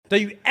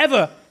Don't you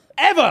ever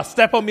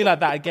step on me like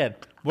that again.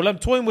 Well, I'm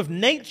toying with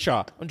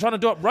nature. I'm trying to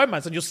do up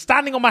romance and you're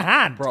standing on my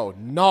hand. Bro,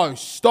 no,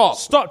 stop.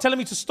 Stop telling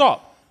me to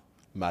stop.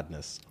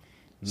 Madness.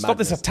 Stop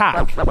this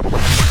attack.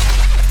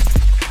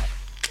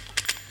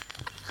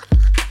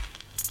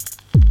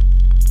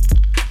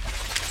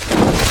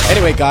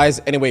 Anyway, guys,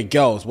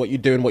 girls, what you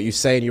doing, what you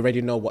saying, you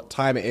already know what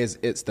time it is.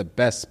 It's the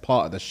best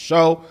part of the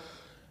show.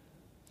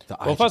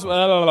 Well, first of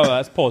all,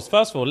 let's pause.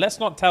 First of all, let's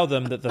not tell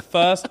them that the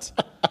first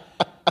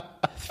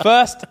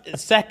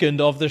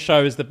second of the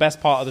show is the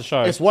best part of the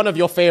show. It's one of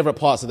your favorite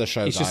parts of the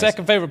show, It's guys. your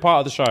second favorite part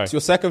of the show. It's your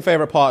second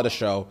favorite part of the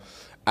show.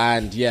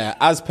 And yeah,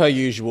 as per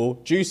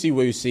usual, Juicy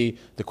Woosey,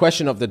 the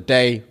question of the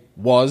day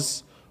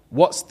was,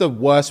 what's the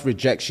worst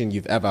rejection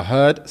you've ever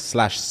heard /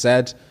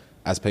 said?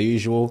 As per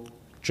usual,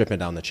 dripping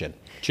down the chin.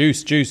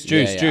 Juice. Just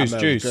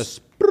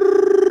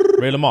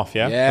reel them off,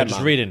 yeah? Yeah, They're just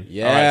man. reading.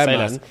 Yeah, all right, say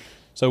man. less.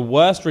 So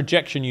worst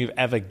rejection you've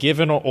ever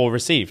given or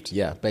received?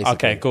 Yeah,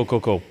 basically. Okay,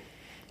 cool.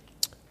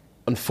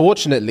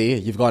 Unfortunately,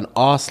 you've got an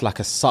arse like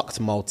a sucked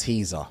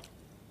Malteser.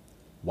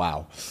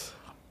 Wow.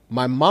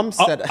 My mum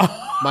said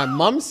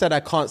I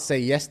can't say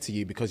yes to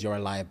you because you're a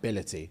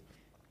liability.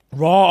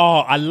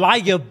 Raw, a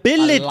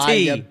liability. A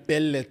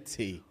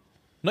liability.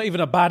 Not even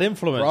a bad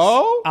influence.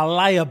 Bro. A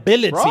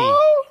liability. Bro,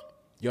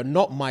 you're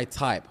not my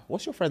type.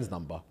 What's your friend's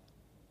number?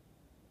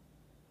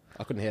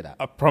 I couldn't hear that.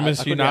 I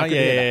promise you now. I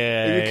couldn't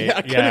hear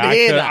I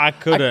that. I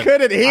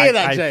couldn't hear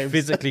that, James. I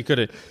physically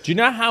couldn't. Do you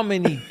know how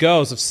many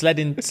girls have slid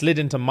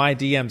into my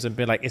DMs and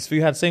been like, "Is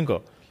Fuhad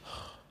single?"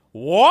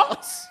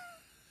 What?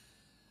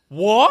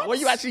 What are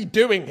you actually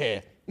doing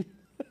here?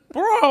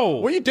 Bro.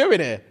 What are you doing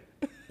here?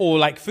 Or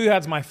like,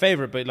 Fuhad's my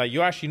favorite, but like,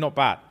 you're actually not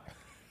bad.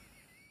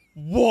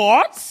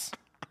 What?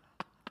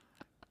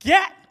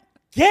 Get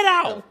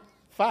out.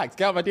 Facts.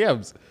 Get out my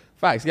DMs.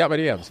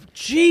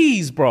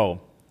 Jeez, bro.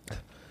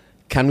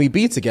 Can we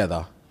be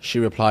together? She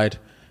replied,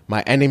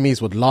 my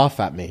enemies would laugh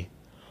at me.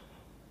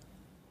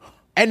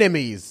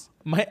 Enemies.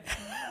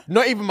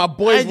 Not even my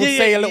boys would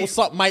say a little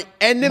something. My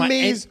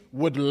enemies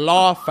would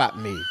laugh at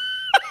me.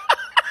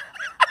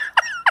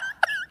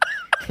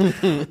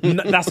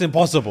 That's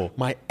impossible.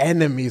 My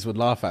enemies would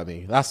laugh at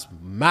me. That's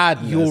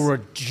madness. You're a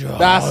joke.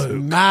 That's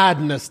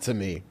madness to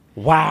me.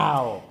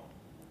 Wow.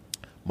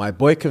 My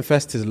boy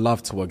confessed his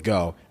love to a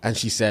girl, and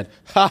she said,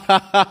 ha ha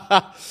ha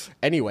ha.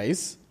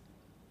 Anyways.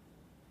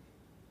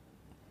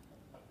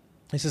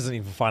 This isn't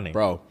even funny.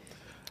 Bro.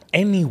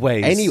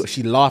 Anyways.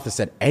 She laughed and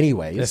said,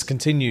 anyways. Let's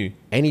continue.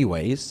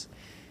 Anyways.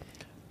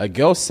 A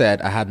guy said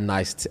I had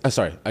nice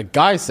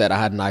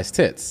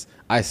tits.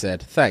 I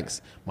said,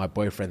 thanks. My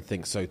boyfriend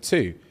thinks so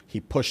too. He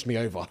pushed me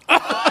over.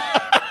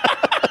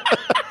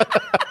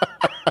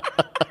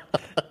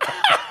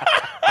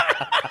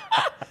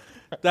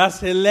 That's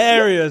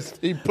hilarious.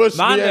 He pushed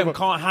me over. Man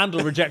can't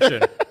handle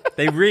rejection.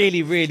 They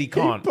really, really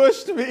can't. He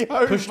pushed me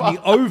over. Pushed me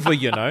over,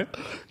 you know.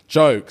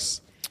 Jokes.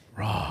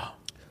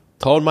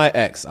 Told my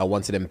ex I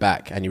wanted him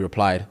back, and he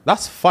replied,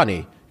 that's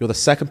funny. You're the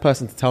second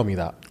person to tell me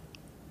that.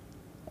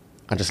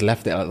 I just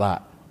left it like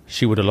that.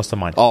 She would have lost her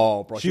mind.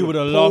 Oh, bro. She would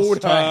have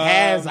lost her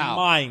hairs out.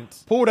 mind.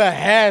 Pulled her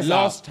hairs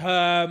out. Lost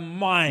her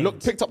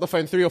mind. Picked up the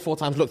phone 3 or 4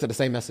 times, looked at the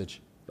same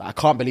message. Like, I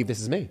can't believe this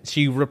is me.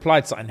 She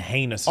replied something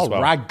heinous as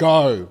well.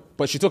 Raggo.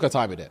 But she took her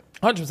time with it.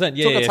 100%.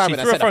 Yeah, Took her time She with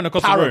it. threw her Said phone a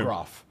across the room.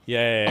 paragraph.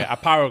 Yeah, a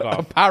paragraph.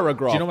 A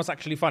paragraph. Do you know what's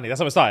actually funny?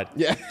 That's how it started.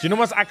 Yeah. Do you know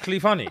what's actually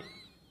funny?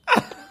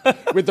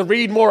 With the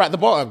read more at the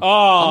bottom.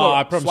 Oh,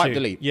 I promise swipe you.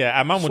 delete. Yeah,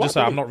 and man will just say,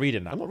 Swipe I'm not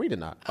reading that. I'm not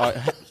reading that.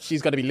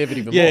 She's going to be livid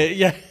even more.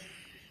 Yeah.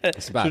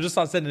 It's bad. She'll just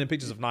start sending in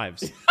pictures of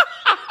knives.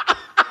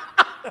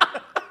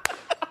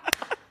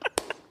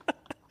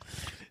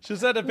 She'll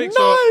send a picture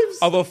Knives!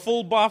 of a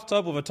full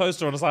bathtub with a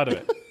toaster on the side of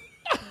it.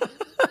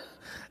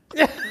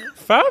 Yeah,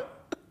 fam?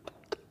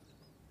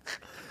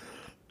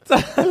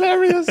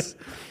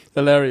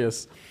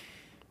 Hilarious.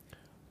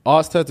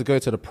 Asked her to go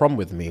to the prom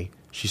with me.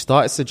 She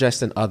started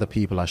suggesting other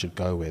people I should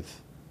go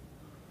with.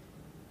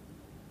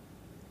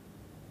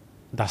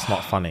 That's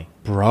not funny.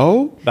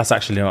 Bro? That's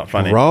actually not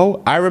funny.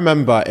 Bro, I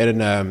remember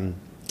in,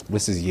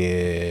 this is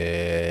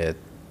year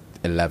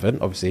 11,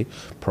 obviously,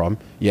 prom.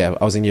 Yeah,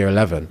 I was in year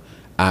 11.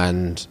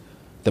 And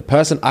the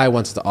person I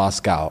wanted to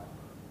ask out,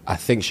 I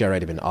think she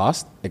already been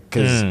asked.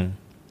 Because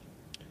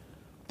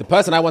the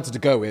person I wanted to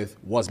go with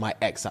was my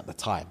ex at the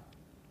time.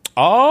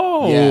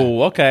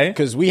 Oh, okay.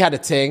 Because we had a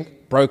ting,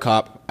 broke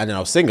up, and then I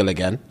was single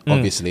again,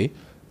 obviously.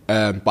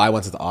 But I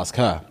wanted to ask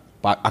her.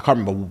 But I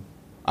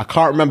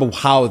can't remember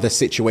how the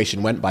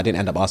situation went, but I didn't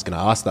end up asking her.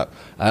 I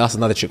asked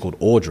another chick called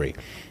Audrey.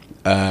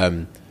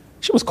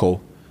 She was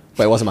cool,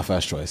 but it wasn't my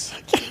first choice.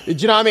 Do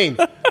you know what I mean?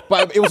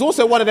 But it was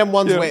also one of them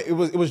ones where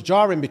it was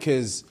jarring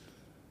because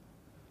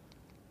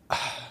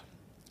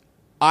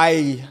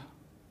I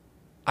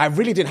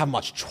really didn't have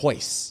much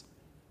choice.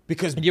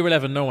 Because in year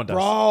 11, no one does.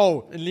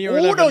 Bro, in year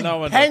 11, no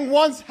one does. Peng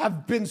ones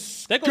have been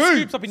scooped. They got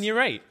scoops up in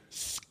year 8.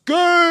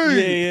 Scooped!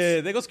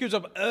 Yeah. They got scoops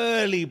up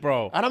early,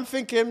 bro. And I'm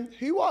thinking,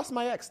 who asked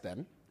my ex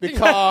then?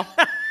 Because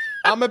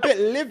I'm a bit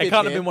livid. It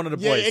can't have here. been one of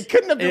the Yeah, boys. it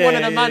couldn't have been Yeah, one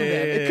of the yeah, man yeah,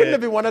 then. yeah, It couldn't yeah.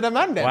 have been one of the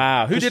man then.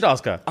 Wow. Who did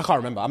ask her? I can't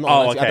remember. I'm not.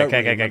 Oh, honest. I don't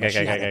really remember. okay.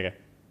 She had a Okay.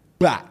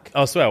 Back.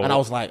 Oh, swear. And I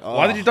was like, oh.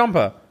 Why did you dump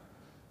her?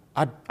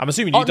 I'm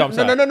assuming you dumped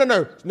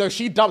her. No.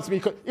 She dumped me.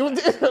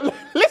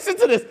 Listen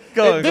to this.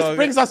 Go on, This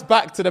brings us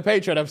back to the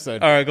Patreon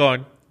episode. All right, go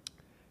on.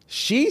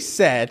 She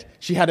said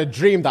she had a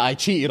dream that I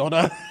cheated on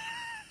her.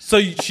 So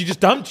she just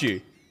dumped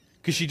you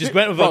because she just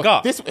went with her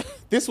gut.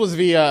 This was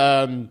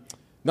via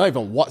not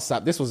even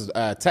WhatsApp. This was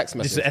text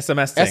message. This is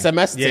SMS thing.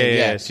 SMS thing.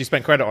 Yeah. She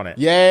spent credit on it.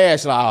 Yeah.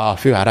 She's like, oh,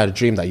 Phil, I had a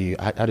dream that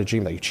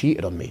you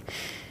cheated on me,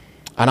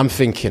 and I'm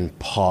thinking,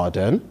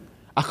 pardon.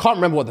 I can't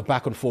remember what the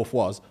back and forth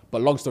was,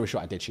 but long story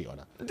short, I did cheat on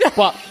her.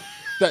 But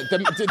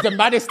the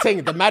maddest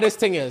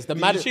thing is Who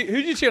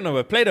did you cheat on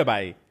with? Play-Doh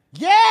Batty?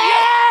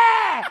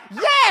 Yeah!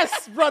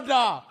 Yes,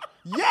 brother!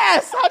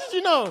 Yes! How did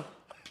you know?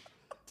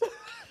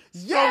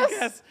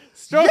 Yes!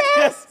 Strong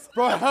Yes!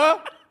 Bro,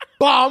 her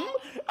bum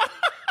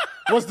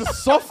was the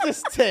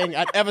softest thing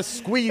I'd ever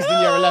squeezed in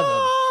year 11.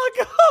 Oh,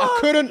 God. I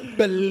couldn't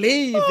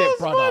believe it,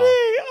 brother. Funny.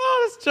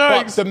 Oh, that's But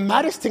jokes. the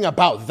maddest thing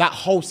about that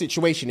whole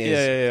situation is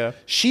Yeah.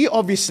 she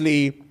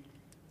obviously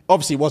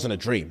wasn't a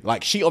dream.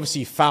 Like, she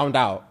obviously found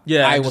out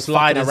Yeah, I and was just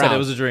lied fucking and said around. it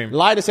was a dream.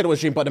 Lied and said it was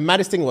a dream. But the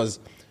maddest thing was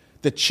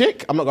the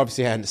chick, I'm not going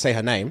to say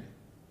her name,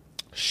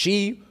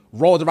 she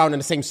rolled around in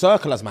the same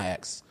circle as my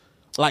ex.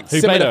 Like, Who,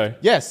 similar, Play-Doh?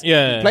 yes,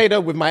 Yeah.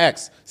 Play-Doh with my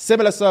ex.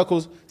 Similar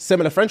circles,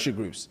 similar friendship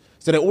groups.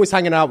 So they're always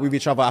hanging out with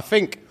each other. I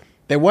think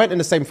they weren't in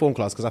the same form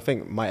class because I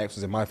think my ex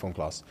was in my form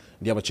class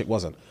and the other chick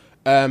wasn't.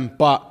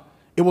 But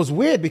it was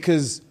weird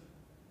because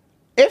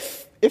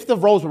if the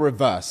roles were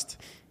reversed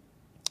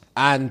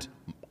and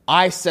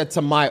I said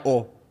to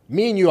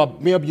me and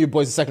you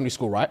boys in secondary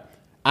school, right?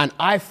 And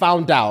I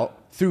found out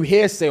through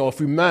hearsay or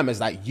through murmurs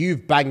that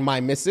you've banged my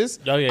missus.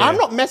 Oh, yeah, I'm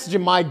yeah. not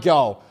messaging my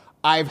girl.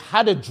 I've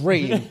had a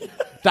dream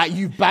that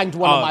you banged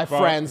one of my bro.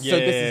 friends, so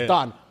this is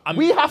done. I'm-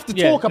 We have to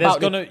talk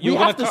about it. We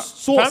have to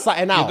sort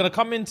something out. You're going to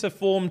come into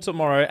form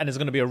tomorrow and there's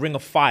going to be a ring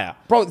of fire.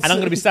 Bro, and I'm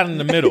going to be standing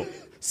in the middle.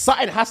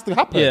 Something has to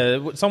happen.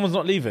 Yeah, someone's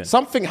not leaving.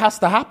 Something has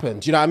to happen.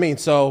 Do you know what I mean?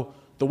 So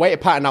the way it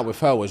patterned out with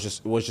her was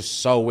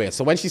just so weird.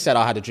 So when she said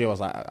I had a dream, I was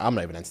like, I'm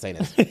not even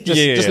entertaining this.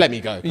 Just let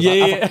me go.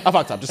 I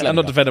fucked up. Just let I'm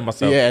me not go. defending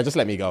myself. Yeah, just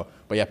let me go.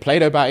 But yeah,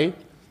 Play-Doh Batty.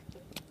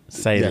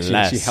 Say Yeah,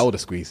 less. she held a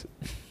squeeze.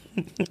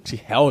 She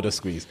held a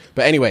squeeze.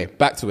 But anyway,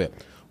 back to it.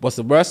 What's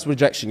the worst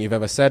rejection you've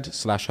ever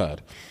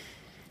said/heard?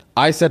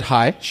 I said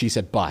hi. She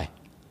said bye.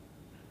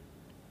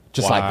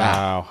 Just like that.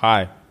 Wow.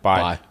 Hi.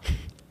 Bye.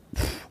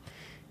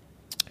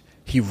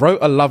 He wrote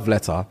a love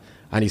letter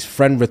and his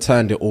friend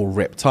returned it all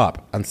ripped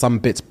up and some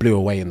bits blew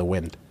away in the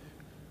wind.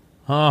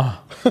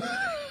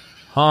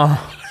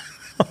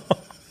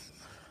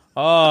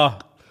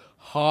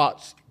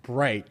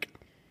 Heartbreak.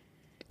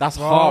 That's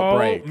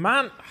heartbreak. Oh,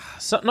 man,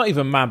 not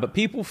even man, but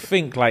people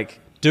think like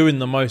doing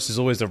the most is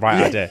always the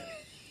right idea.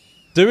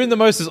 Doing the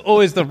most is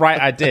always the right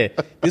idea.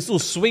 This will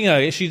swing her.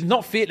 If she's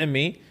not feeling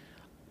me,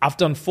 I've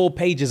done 4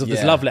 pages of this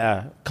Yeah. love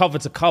letter, cover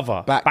to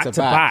cover, back to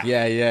back.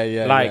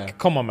 Yeah. Like,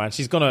 come on, man.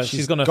 She's gonna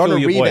gonna fill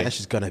your read boy. it and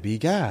she's gonna be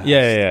gassed.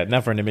 Yeah.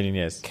 Never in a million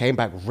years. Came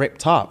back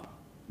ripped up.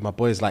 My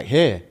boy's like,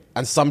 here.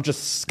 And some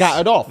just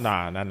scattered off.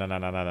 Nah.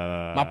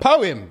 My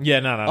poem. Yeah,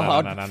 no.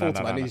 I'd fall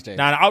to my knees, James.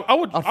 I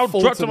would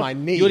fall drop to my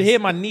knees. You would hear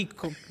my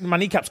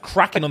kneecaps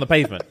cracking on the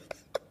pavement.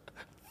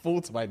 Fall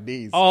to my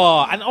knees.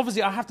 Oh, and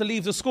obviously I have to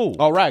leave the school.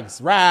 Oh, rags.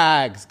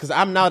 Because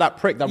I'm now that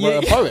prick that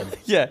wrote a poem.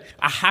 Yeah,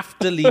 I have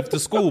to leave the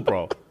school,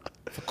 bro.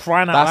 For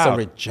crying out That's loud. a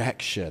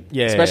rejection.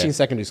 Yeah, Especially yeah. in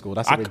secondary school.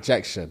 That's a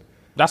rejection.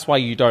 That's why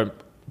you don't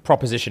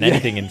proposition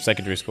anything in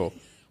secondary school.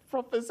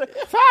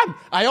 Fam,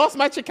 I asked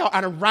my chick out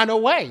and I ran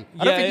away.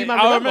 I don't think you man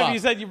I remember. remember you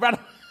said you ran.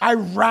 I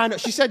ran.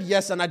 She said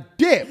yes and I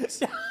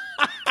dipped.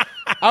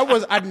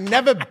 I'd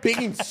never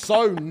been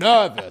so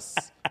nervous.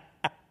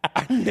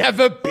 I'd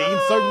never been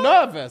so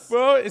nervous.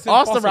 Bro, it's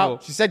Asked her impossible.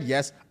 out. She said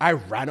yes. I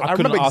ran. I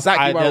couldn't remember ask-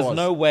 exactly where I There's was.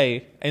 no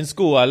way in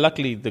school.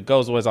 Luckily, the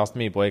girls always asked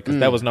me, boy, because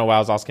there was no way I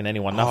was asking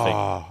anyone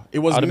nothing. It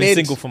was I'd have mid,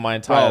 been single for my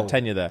entire bro,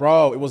 tenure there.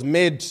 Bro, it was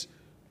mid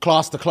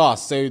class to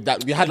class. So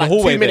that we had the like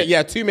hallway 2 minute,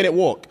 bit. 2 minute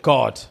walk.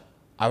 God,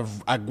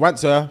 I went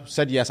to her,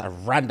 said yes. I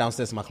ran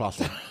downstairs to my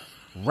classroom.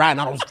 Ran.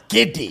 I was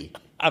giddy.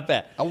 I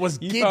bet I was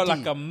you giddy. felt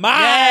like a man.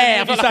 Yeah, I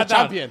when felt you like a sat down.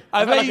 champion. I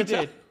felt bet like you a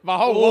cha- did. My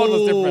whole world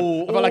was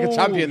different. I felt like a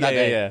champion that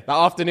day. Yeah. That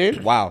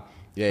afternoon, wow.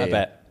 Yeah, I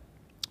bet.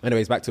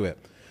 Anyways, back to it.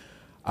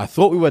 I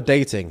thought we were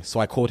dating, so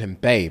I called him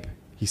babe.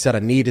 He said I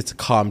needed to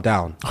calm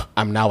down.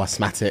 I'm now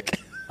asthmatic.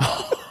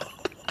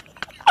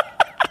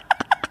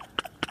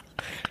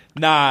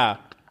 Nah,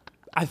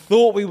 I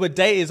thought we were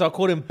dating, so I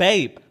called him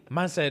babe.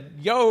 Man said,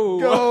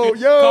 yo,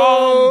 Yo.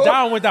 calm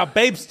down with that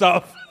babe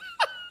stuff.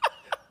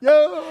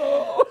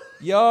 Yo,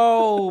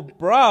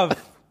 Bruv.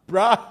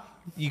 bruh.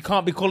 You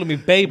can't be calling me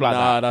babe like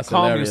Nah, that. that's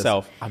Calm hilarious.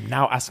 yourself. I'm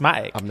now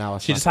asthmatic.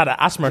 asthmatic. She just had an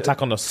asthma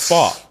attack on the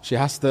spot. She's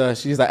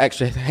that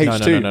extra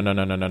H2.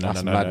 No.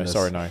 That's No. madness.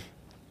 Sorry, no.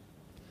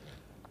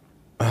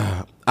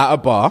 At a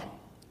bar,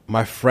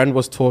 my friend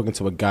was talking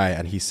to a guy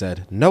and he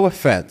said, no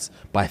offense,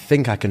 but I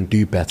think I can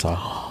do better.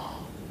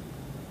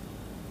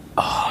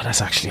 Oh,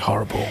 that's actually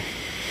horrible.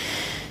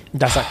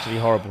 That's actually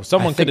horrible.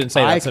 Someone couldn't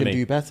say that to I me. can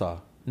do better.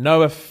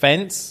 No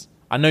offense.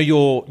 I know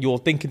you're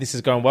thinking this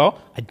is going well.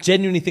 I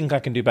genuinely think I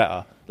can do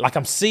better. Like,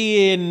 I'm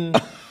seeing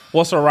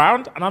what's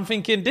around, and I'm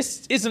thinking,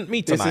 this isn't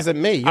me tonight. This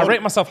isn't me. I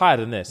rate myself higher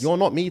than this. You're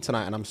not me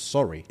tonight, and I'm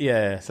sorry.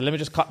 Yeah, so let me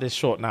just cut this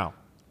short now.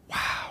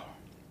 Wow.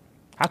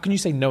 How can you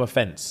say no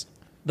offense?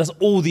 That's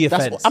all the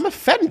offense. I'm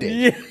offended.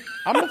 Yeah.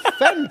 I'm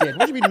offended.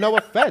 What do you mean, no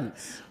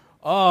offense?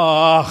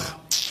 Oh.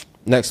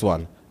 Next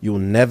one. You'll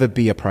never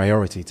be a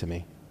priority to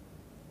me.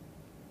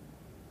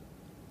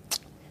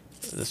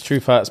 That's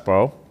truth hurts,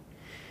 bro.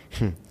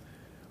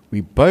 We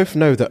both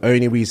know the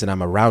only reason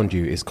I'm around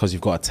you is because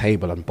you've got a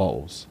table and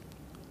bottles.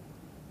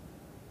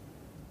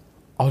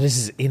 Oh, this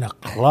is in a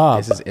club.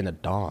 This is in a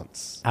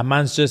dance. A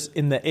man's just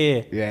in the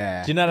ear.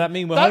 Yeah. Do you know what I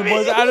mean? When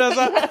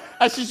homeboys,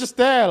 And she's just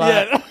there,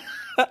 like... yeah.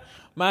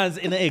 Man's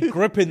in the ear,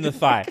 gripping the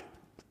thigh.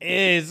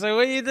 Yeah, so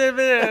what you doing?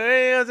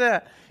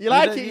 You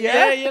like it,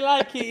 yeah? Yeah, you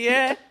like it,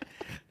 yeah?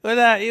 What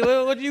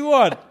do you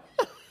want?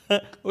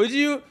 What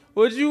do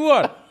you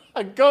want?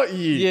 I got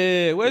you.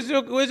 Yeah, where's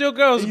your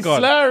girls He's gone?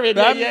 slurring,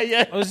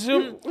 yeah.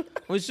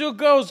 Where's your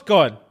girls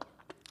gone?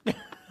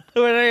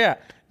 Where they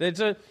at?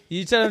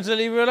 You tell them to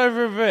leave it alone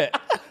for a bit.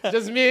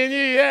 Just me and you,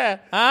 yeah.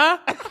 Huh?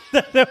 I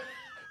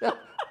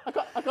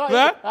got Huh?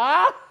 you.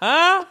 Huh?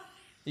 Huh?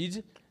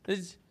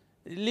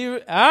 Leave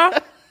it, huh?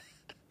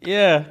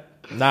 Yeah.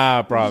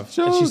 Nah, bruv.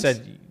 And she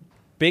said,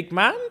 big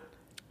man?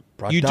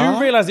 Brother? You do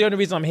realise the only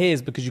reason I'm here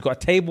is because you've got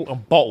a table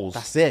and bottles.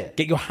 That's it.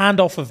 Get your hand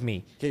off of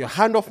me. Get your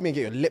hand off me and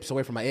get your lips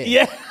away from my ear.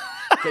 Yeah.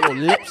 Get your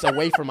lips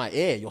away from my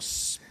ear. You're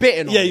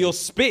spitting on Yeah, me. you're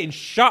spitting.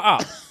 Shut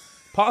up.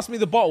 Pass me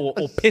the bottle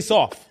or piss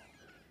off.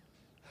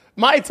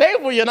 My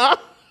table, you know?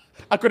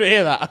 I couldn't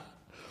hear that.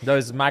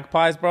 Those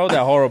magpies, bro,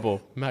 they're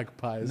horrible.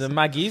 Magpies. The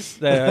Maggies,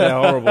 they're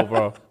horrible,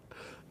 bro.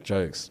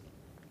 Jokes.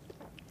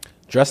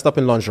 Dressed up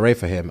in lingerie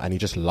for him and he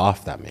just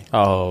laughed at me.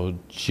 Oh,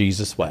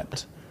 Jesus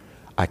wept.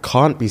 I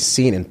can't be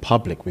seen in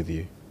public with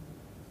you.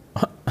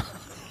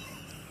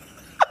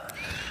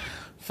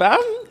 Fam?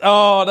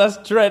 Oh, that's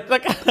dread.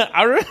 Like, do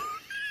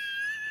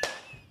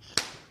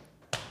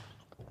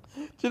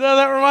you know what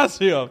that reminds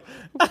me of?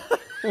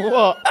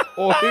 What?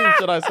 Or who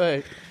should I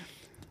say?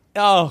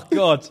 Oh,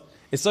 God.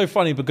 It's so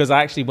funny because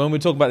when we were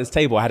talking about this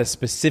table, I had a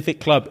specific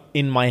club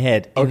in my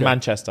head in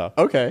Manchester.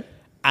 Okay.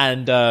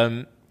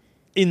 And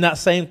in that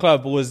same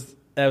club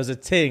there was a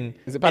ting.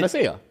 Is it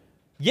Panacea?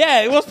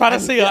 Yeah, it was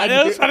Panacea.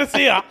 It was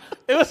Panacea.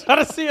 It was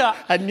Panacea.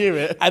 I knew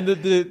it. And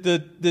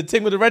the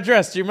ting with the red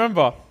dress, do you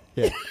remember?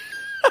 Yeah.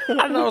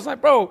 And I was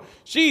like, bro,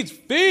 she's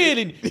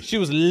feeling. She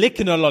was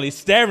licking her lolly,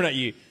 staring at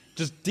you,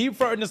 just deep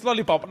throating this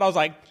lollipop. And I was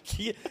like,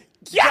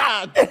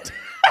 God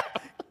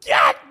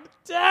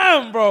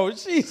damn, bro.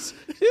 This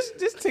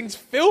thing's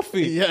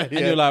filthy. Yeah, And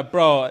you're like,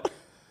 bro,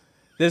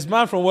 there's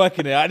man from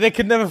working here. They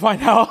could never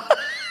find out.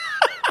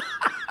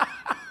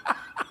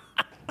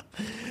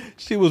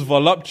 She was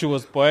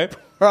voluptuous, boy.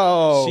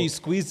 Bro. She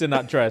squeezed in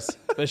that dress,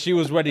 but she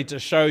was ready to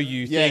show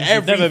you Yeah, things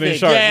you've never been everything.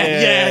 shown.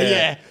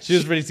 Yeah. She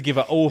was ready to give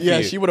it all for Yeah,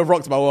 you. she would have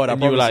rocked my world. And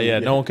you were like, yeah,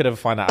 no one could ever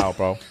find that out,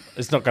 bro.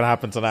 It's not going to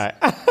happen tonight.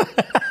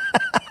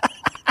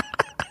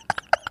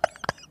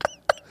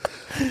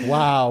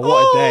 Wow,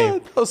 what a day.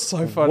 That was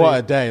so funny. What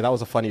a day. That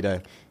was a funny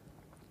day.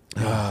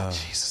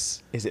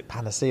 Jesus. Is it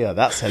Panacea?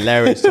 That's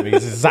hilarious to me.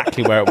 It's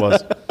exactly where it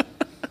was.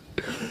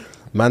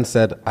 Man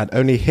said, I'd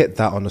only hit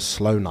that on a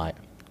slow night.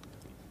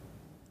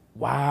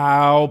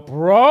 Wow,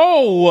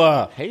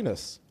 bro.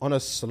 Heinous. On a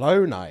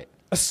slow night.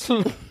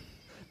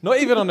 Not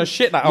even on a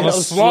shit night, on a Yeah,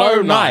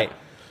 slow night.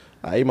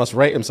 He must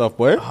rate himself,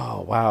 boy.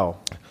 Oh, wow.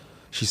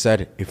 She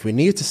said, if we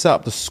need to set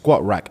up the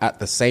squat rack at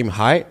the same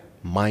height,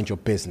 mind your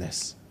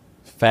business.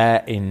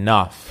 Fair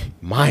enough.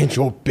 Mind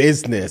your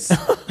business.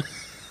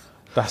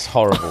 That's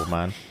horrible,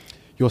 man.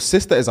 Your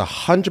sister is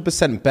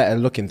 100% better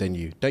looking than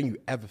you. Don't you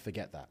ever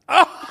forget that.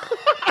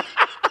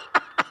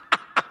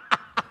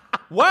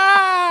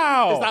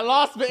 Wow. Is that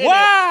last bit?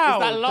 Wow. Is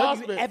that last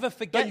Don't you bit? ever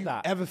forget Don't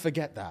that. you ever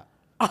forget that.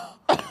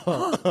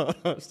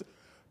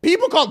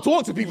 People can't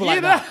talk to people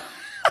like that.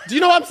 Do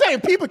you know what I'm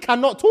saying? People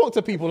cannot talk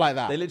to people like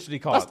that. They literally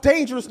can't. That's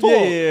dangerous talk.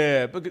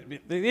 Yeah. But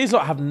these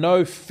lot have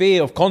no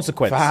fear of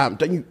consequence. Fam,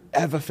 don't you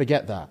ever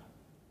forget that.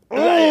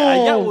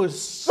 Yeah, would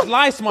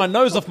slice my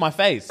nose off my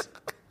face.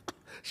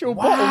 She would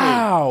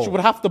bottle me. She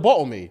would have to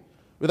bottle me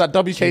with that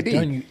WKD.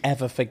 Don't you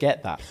ever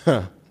forget that.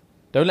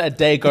 Don't let a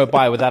day go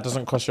by where that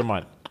doesn't cross your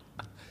mind.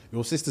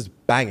 Your sister's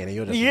banging and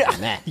you're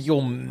just nah.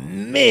 You're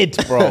mid,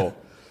 bro.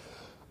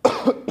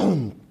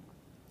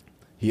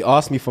 He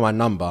asked me for my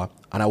number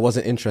and I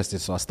wasn't interested,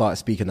 so I started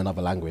speaking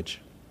another language.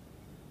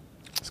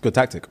 It's a good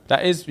tactic.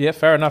 That is,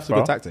 fair enough, It's a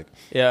good tactic.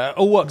 Yeah, it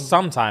all works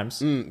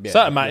sometimes. yeah.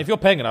 Certain man, if you're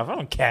paying enough, I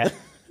don't care.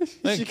 I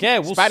don't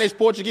care. Spanish,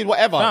 Portuguese,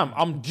 whatever. Fam,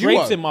 I'm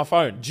draped in my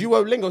phone.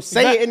 Duolingo.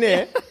 Say it in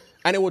there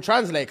and it will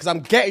translate because I'm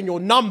getting your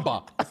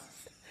number.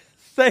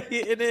 Say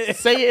it in it.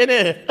 Say it in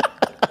there.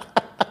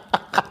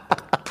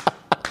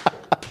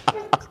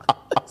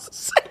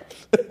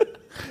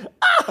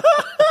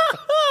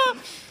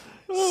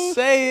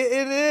 Say it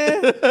in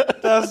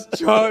it. That's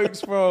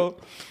jokes, bro.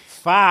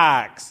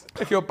 Facts.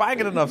 If you're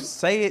banging enough,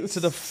 say it to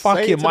the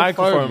fucking to the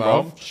microphone,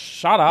 phone, bro.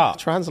 Shut up.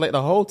 Translate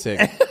the whole thing.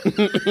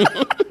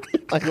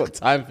 I got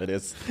time for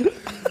this.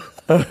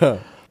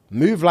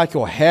 Move like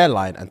your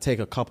hairline and take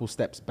a couple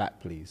steps back,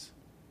 please.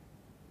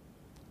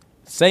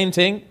 Same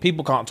thing.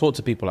 People can't talk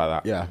to people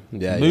like that.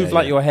 Yeah. Move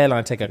like your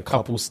hairline, take a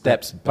couple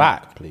steps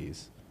back.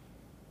 please.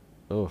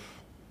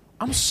 Oof.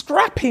 I'm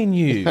scrapping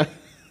you.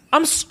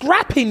 I'm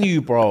scrapping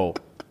you, bro.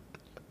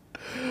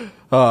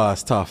 Oh,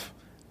 it's tough.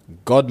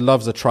 God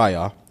loves a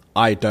trier.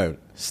 I don't.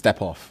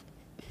 Step off.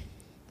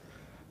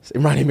 It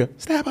reminded me of,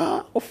 step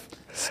off.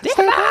 Step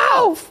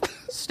off.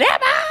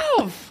 Step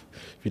off.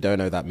 If you don't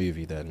know that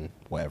movie, then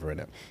whatever,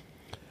 innit?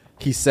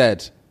 He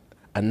said,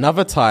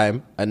 another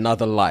time,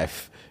 another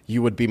life.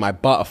 You would be my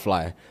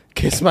butterfly.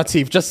 Kiss my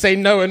teeth. Just say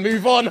no and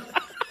move on.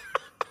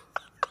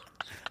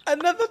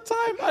 Another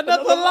time,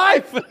 another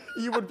life.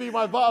 You would be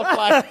my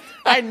butterfly.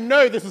 I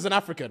know this was an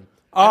African.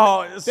 Oh,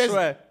 I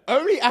swear.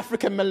 Only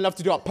African men love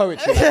to do up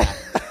poetry like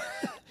that.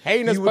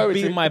 Heinous You would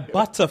poetry. be my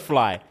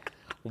butterfly.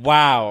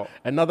 Wow.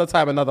 Another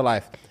time, another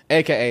life.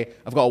 AKA,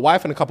 I've got a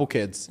wife and a couple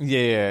kids.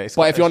 Yeah.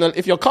 But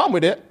if you're calm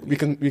with it, we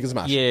can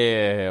smash.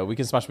 Yeah, we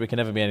can smash. We can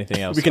never be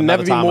anything else. We can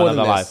Another never be time, more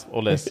another than this. life.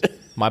 All this.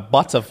 My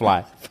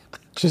butterfly.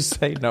 Just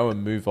say no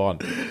and move on.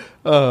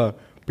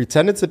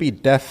 Pretended to be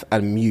deaf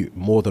and mute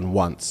more than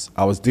once.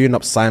 I was doing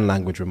up sign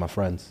language with my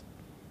friends.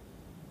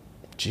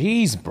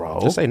 Jeez, bro.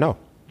 Just say no.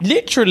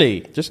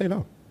 Literally. Just say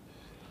no.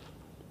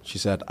 She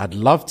said, I'd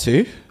love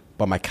to,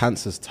 but my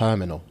cancer's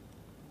terminal.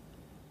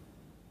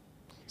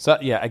 So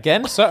yeah,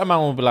 again, certain man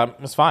will be like,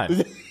 it's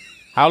fine.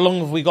 How long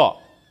have we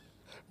got?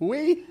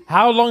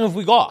 How long have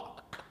we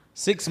got?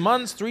 6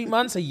 months, 3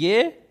 months, a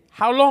year?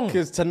 How long?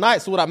 Because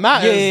tonight's all that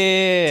matters.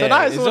 Yeah.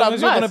 Tonight's as all long that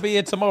as you're matters. going to be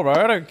here tomorrow,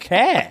 I don't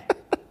care.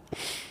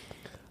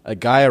 A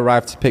guy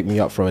arrived to pick me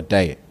up for a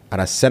date, and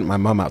I sent my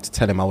mum out to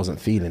tell him I wasn't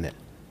feeling it.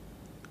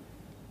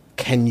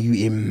 Can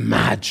you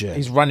imagine?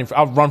 He's running.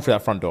 I'll run through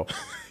that front door.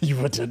 You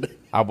wouldn't.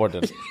 I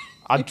wouldn't.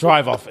 I'd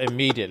drive off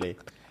immediately.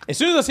 As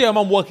soon as I see her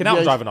mum walking out,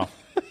 I'm driving off.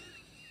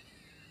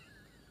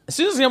 As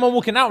soon as I see her mum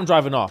walking out, I'm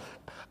driving off.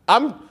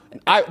 The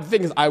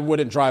thing is, I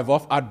wouldn't drive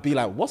off. I'd be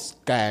like, what's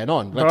going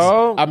on? Like,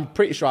 Bro. I'm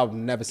pretty sure I've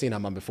never seen her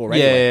mum before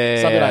anyway.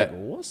 Yeah. So I'd be like,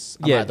 what's...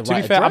 am I Yeah, at the to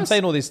right be fair, I'm address?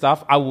 saying all this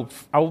stuff. I'll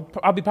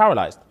be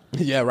paralyzed.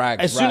 Yeah,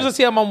 rags. As soon as I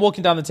see her mum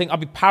walking down the thing, I'll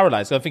be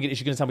paralyzed. I'm thinking, is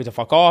she going to tell me to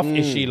fuck off?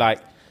 Is she like,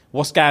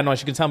 what's going on?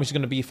 She can tell me she's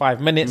going to be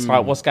 5 minutes.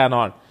 Like, what's going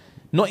on?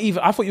 Not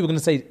even. I thought you were going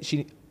to say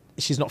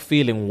she's not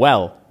feeling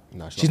well.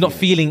 No, she's not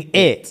feeling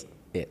it.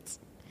 It.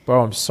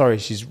 Bro, I'm sorry.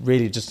 She's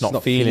really just She's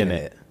not feeling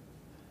feeling it.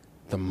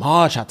 The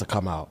March had to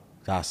come out.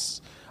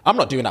 I'm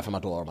not doing that for my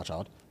daughter or my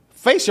child.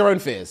 Face your own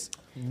fears.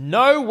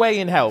 No way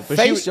in hell. But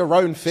Face your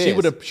own fears.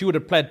 She would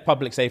have pled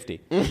public safety.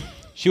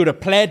 She would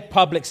have pled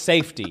public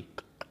safety.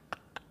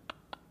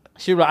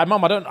 She was like,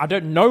 Mum, I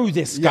don't know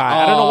this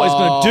guy. I don't know what he's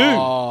going to do.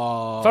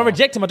 If I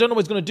reject him, I don't know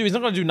what he's going to do. He's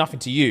not going to do nothing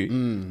to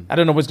you. I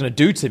don't know what he's going to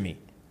do to me.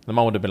 The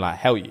mum would have been like,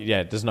 hell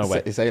yeah, there's no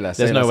way. Say less.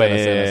 There's no way.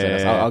 Say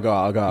less. I'll go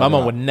out. My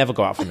mum would never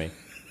go out for me.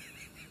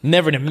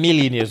 Never in a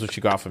million years would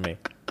she go out for me.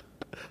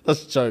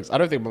 That's jokes. I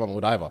don't think my mum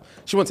would either.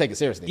 She wouldn't take it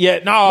seriously. Yeah,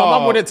 no. My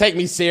mum wouldn't take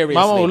me seriously.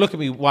 My mum will look at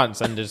me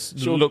once and just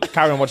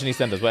carry on watching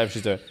EastEnders, whatever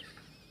she's doing.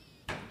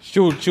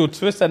 She'll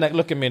twist her neck,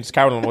 look at me, and just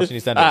carry on watching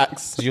EastEnders.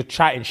 Facts. So you're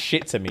chatting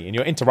shit to me and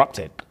you're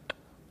interrupted.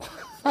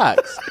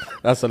 Facts.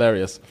 That's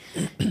hilarious.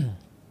 All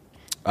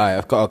right,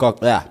 I've got a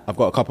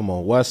couple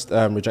more. Worst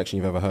rejection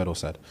you've ever heard or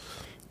said.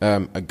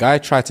 A guy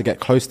tried to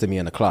get close to me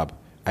in a club.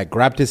 I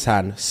grabbed his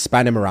hand,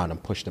 span him around,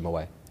 and pushed him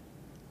away.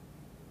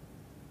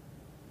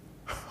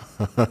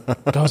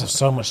 Girls have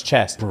so much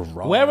chest. Bro.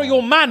 Where are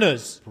your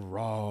manners?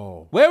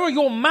 Bro. Where are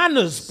your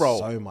manners, bro?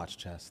 So much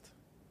chest.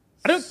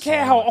 I don't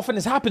care how often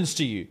this happens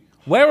to you.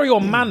 Where are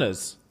your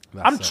manners?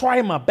 I'm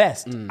trying my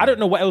best. I don't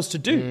know what else to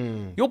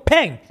do. You're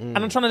paying, and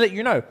I'm trying to let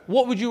you know.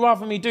 What would you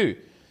rather me do?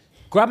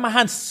 Grab my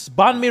hand,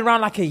 spun me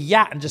around like a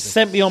yacht, and just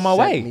sent me on my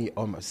way?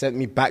 Sent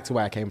me back to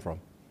where I came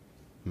from.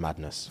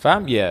 Madness.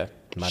 Fam, yeah.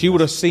 Madness. She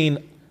would have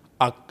seen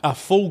a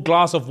full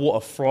glass of water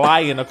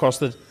flying across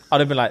the... I'd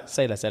have been like,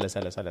 say less. She would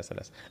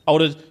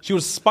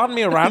have spun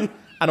me around,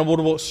 and I would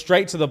have walked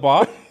straight to the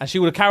bar, and she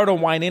would have carried on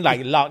whining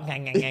like, I'm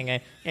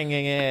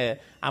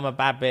a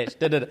bad bitch.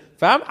 Da-da-da.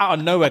 Fam, out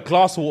of nowhere,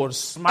 glass of water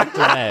smacked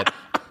her head.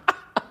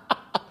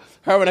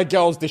 Her and her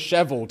girl's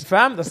disheveled.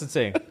 Fam, that's the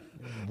thing.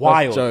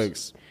 Wild. That's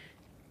jokes.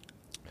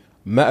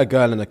 Met a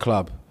girl in a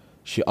club.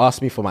 She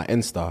asked me for my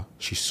Insta.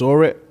 She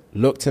saw it,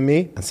 looked at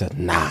me, and said,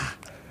 nah.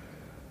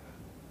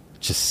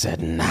 Just said,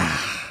 nah.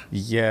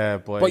 Yeah,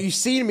 boy. But you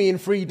seen me in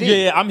 3D.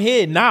 Yeah, I'm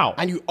here now.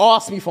 And you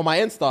asked me for my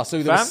Insta,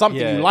 so there was Fam?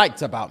 something Yeah. you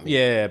liked about me.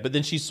 Yeah, but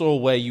then she saw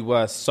where you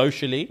were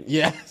socially.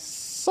 Yes.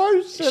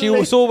 Socially.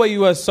 She saw where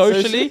you were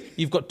socially.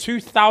 You've got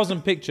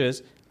 2,000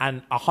 pictures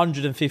and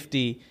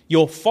 150.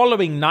 You're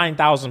following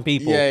 9,000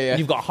 people. Yeah.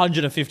 You've got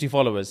 150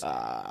 followers.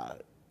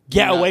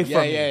 Get away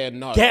from me. Yeah,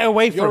 no. Get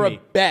away from You're me. a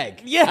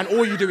beg. Yeah. And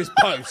all you do is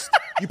post.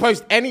 You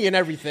post any and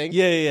everything.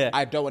 Yeah.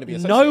 I don't want to be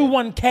associated. No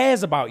one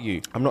cares about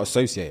you. I'm not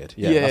associated.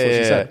 Yeah, that's what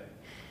she said.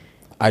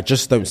 I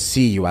just don't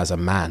see you as a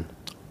man.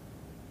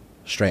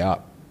 Straight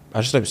up. I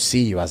just don't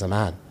see you as a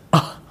man.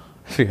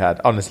 Fuhad,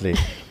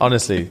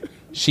 honestly,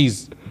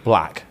 she's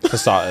black, for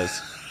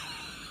starters.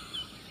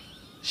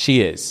 She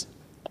is.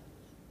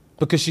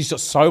 Because she's got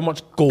so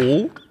much gall.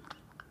 Do you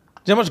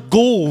know how much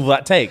gall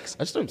that takes?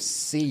 I just don't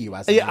see you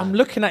as a man. I'm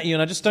looking at you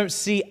and I just don't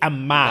see a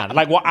man.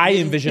 Like what I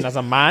envision as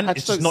a man,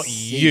 it's just not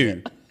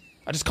you.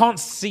 I just can't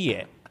see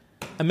it.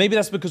 And maybe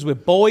that's because we're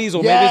boys,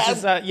 or maybe it's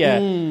just that,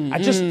 I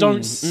just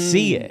don't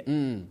see it.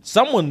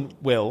 Someone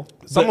will.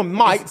 Someone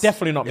might. It's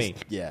definitely not me.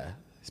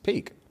 It's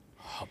peak.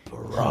 Oh,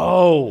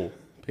 bro.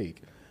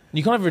 Peak.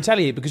 You can't even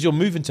retaliate because you're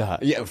moving to her.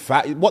 Yeah, in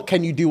fact, what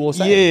can you do or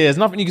say? Yeah, there's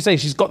nothing you can say.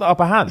 She's got the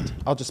upper hand.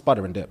 I'll just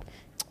sputter and dip.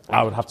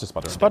 I would have to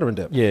sputter and dip. Sputter and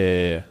dip.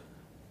 Yeah.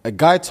 A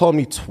guy told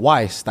me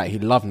twice that he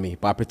loved me,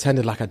 but I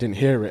pretended like I didn't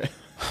hear it.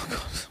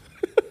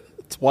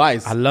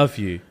 Twice. I love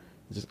you.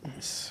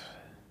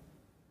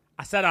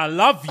 I said I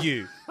love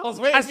you.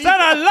 I said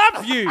I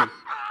love you.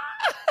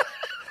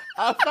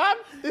 Fam,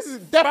 this is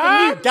deaf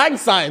and mute gang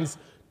signs.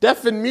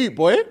 Deaf and mute,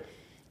 boy.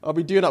 I'll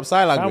be doing up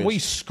sign language. Man, what are you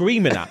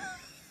screaming at?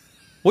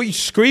 What are you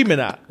screaming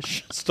at?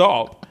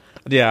 Stop.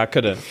 Yeah, I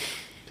couldn't.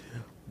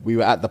 We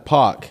were at the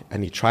park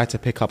and he tried to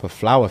pick up a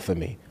flower for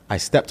me. I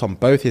stepped on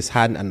both his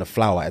hand and the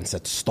flower and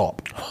said,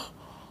 stop.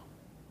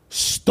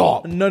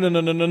 Stop. No.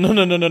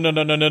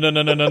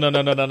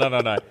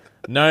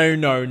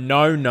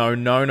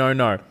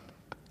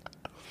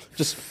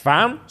 Just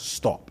fam.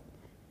 Stop.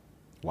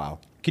 Wow.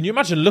 Can you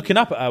imagine looking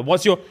up at her?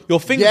 What's your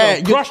fingers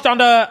are crushed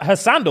under her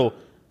sandal?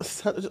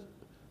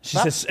 She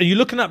says, are you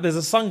looking up? There's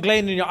a sun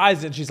glazing in your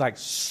eyes, and she's like,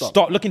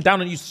 stop. Looking down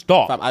on you,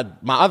 stop. Fam,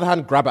 my other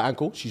hand grab her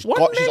ankle. She's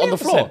on the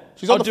floor.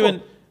 She's on the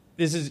floor.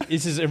 This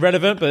is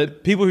irrelevant,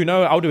 but people who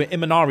know, I'll do an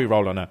Imanari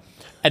roll on her.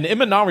 An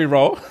Imanari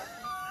roll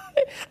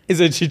is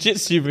a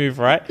jiu-jitsu move,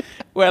 right?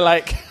 Where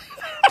like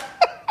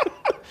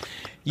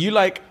you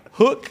like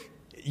hook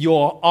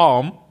your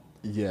arm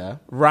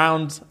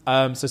round.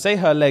 So say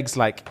her legs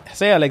here.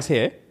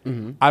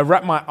 Mm-hmm. I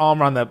wrap my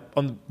arm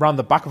around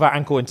the back of her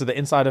ankle into the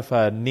inside of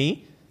her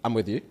knee. I'm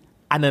with you.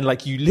 And then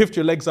like you lift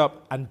your legs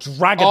up and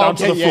drag it down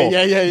to the floor.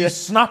 Yeah. You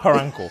snap her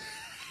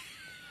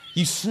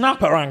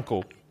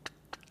ankle.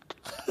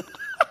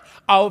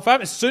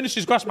 Fam, as soon as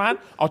she's crushed my hand,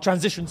 I'll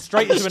transition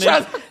straight into the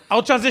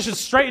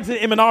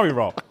Imanari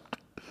roll.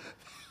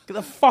 Get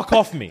the fuck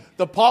off me.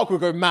 The park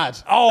would go mad.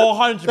 Oh,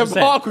 100%. The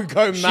park would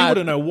go mad. She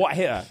wouldn't know what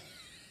hit her.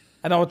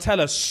 And I would tell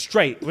her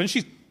straight, when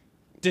she's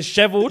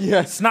disheveled,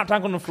 snapped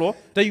ankle on the floor,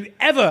 don't you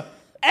ever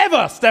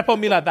step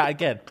on me like that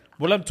again.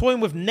 Well, I'm toying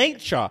with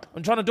nature.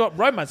 I'm trying to do up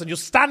romance and you're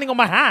standing on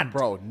my hand.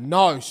 Bro,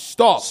 no,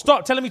 stop.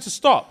 Stop telling me to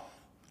stop.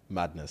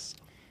 Madness.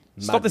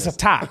 Stop this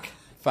attack.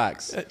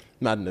 Facts.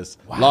 Madness.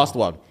 Wow. Last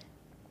one.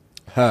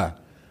 Her.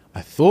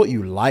 I thought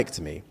you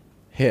liked me.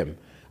 Him.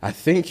 I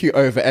think you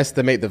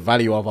overestimate the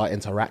value of our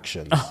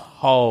interactions.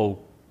 Oh,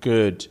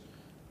 good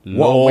What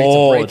Lord. a way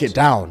to break it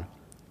down.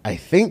 I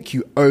think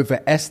you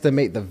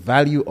overestimate the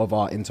value of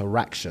our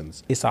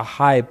interactions. It's a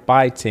high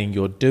biting.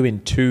 You're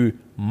doing too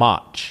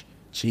much.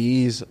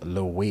 Jeez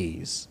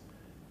Louise.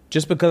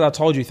 Just because I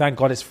told you, thank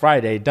God it's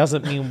Friday,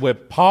 doesn't mean we're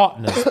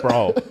partners,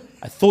 bro.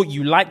 I thought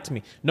you liked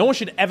me. No one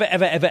should ever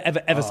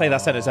say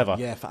that sentence ever.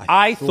 Yeah,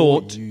 I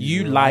thought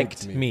you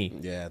liked me.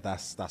 Yeah,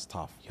 that's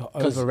tough. You're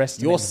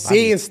overestimating. You're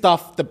seeing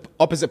stuff the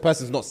opposite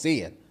person's not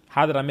seeing.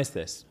 How did I miss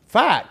this?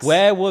 Facts.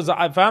 Where was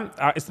I, fam?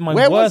 It's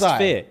my worst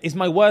fear. It's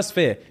my worst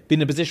fear. Being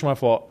in a position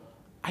where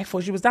I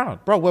thought she was down.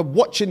 Bro, we're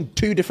watching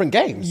two different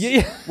games.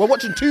 Yeah. We're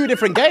watching two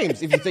different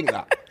games if you think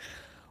that.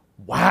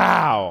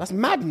 Wow. That's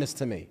madness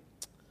to me.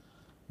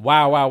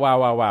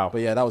 Wow.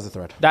 But yeah, that was a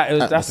thread.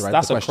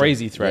 That's a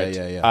crazy thread.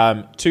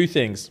 Yeah. Two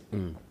things.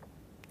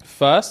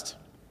 First,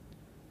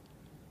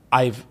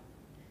 I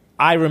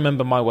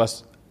remember my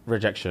worst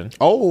rejection.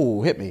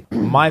 Oh, hit me.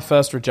 My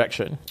first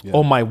rejection,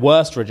 or my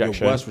worst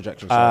rejection. Your worst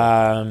rejection.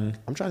 Sorry.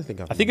 I'm trying to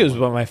think. I think it was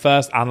my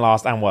first and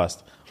last and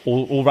worst,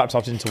 all wrapped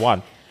up into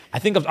one. I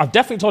think I've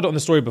definitely told it on the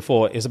story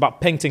before. It's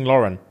about Painting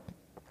Lauren.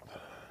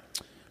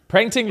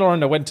 Painting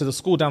Lauren, I went to the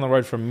school down the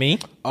road from me.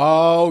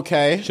 Oh,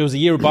 okay. She was a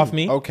year above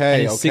me.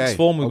 Okay. And in sixth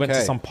form, we went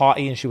to some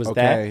party and she was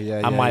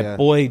there. And my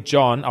boy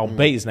John, I'll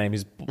bait his name.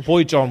 His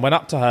boy John went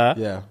up to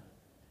her.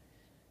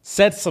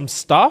 Said some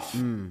stuff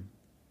in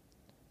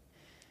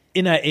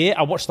her ear.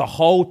 I watched the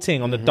whole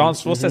thing on the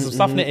dance floor. Said some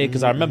stuff in her ear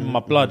because I remember my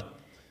blood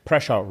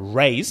pressure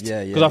raised.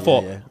 Because I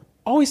thought,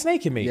 oh, he's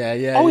snaking me.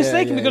 He's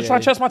snaking me. Going to try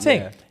and chest my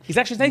thing. He's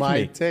actually snaking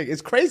me.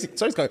 It's crazy.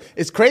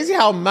 It's crazy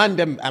how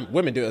and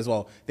women do it as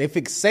well. They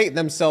fixate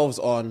themselves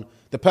on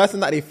the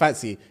person that they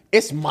fancy.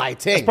 It's my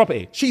thing. That's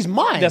property. She's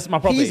mine. That's my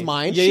property. He's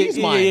mine. She's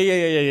mine.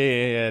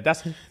 Yeah.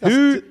 That's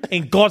who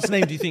in God's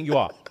name do you think you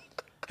are?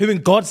 Who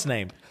in God's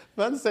name?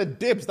 Man said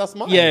dibs. That's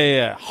mine.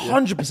 Yeah.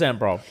 100%,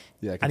 bro.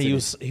 Yeah, and he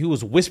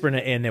was whispering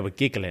it and they were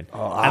giggling.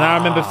 And I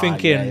remember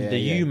thinking,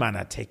 you man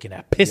are taking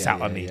a piss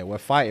out of me. Yeah, we're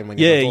fighting when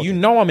you're not talking. You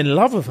know I'm in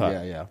love with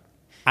her. Yeah.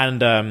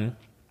 And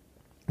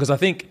because I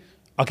think,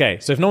 okay,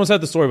 so if no one's heard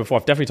the story before,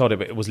 I've definitely told it,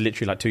 but it was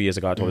literally like 2 years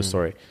ago I told the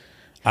story.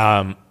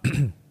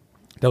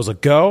 There was a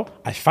girl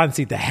I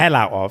fancied the hell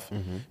out of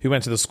who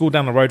went to the school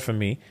down the road from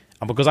me.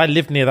 And because I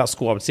lived near that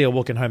school, I would see her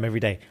walking home every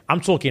day. I'm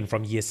talking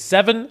from year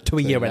 7 to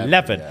a year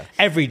 11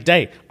 every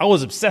day. I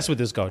was obsessed with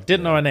this girl.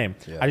 Didn't know her name.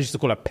 I used to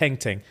call her Peng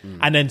Ting.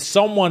 And then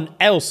someone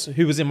else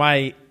who was in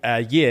my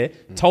year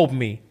told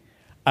me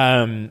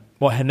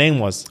what her name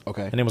was.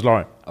 Okay. Her name was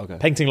Lauren. Okay.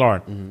 Peng Ting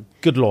Lauren.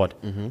 Good Lord.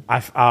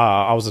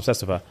 I was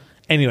obsessed with her.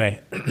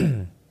 Anyway,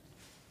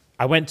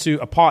 I went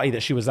to a party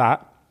that she was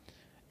at.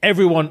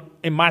 Everyone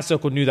in my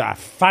circle knew that I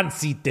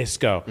fancied this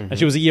girl. And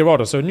she was a year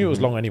older, so I knew it was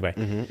long anyway.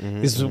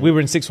 We were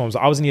in sixth forms.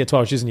 I was in year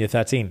 12, she was in year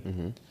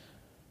 13.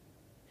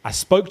 I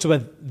spoke to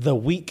her the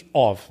week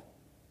of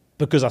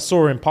because I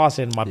saw her in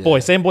passing. My boy,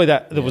 same boy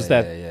that was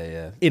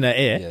there in her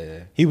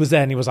ear, he was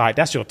there and he was like,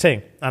 that's your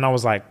thing. And I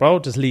was like, bro,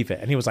 just leave it.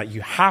 And he was like,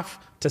 you have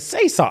to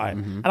say something.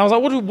 And I was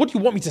like, what do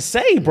you want me to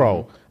say, bro?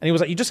 And he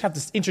was like, you just have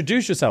to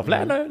introduce yourself.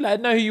 Let her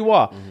know who you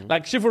are.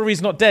 Like,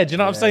 chivalry's not dead. You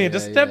know what I'm saying?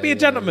 Just don't be a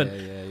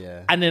gentleman.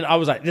 And then I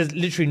was like,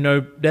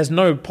 there's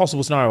no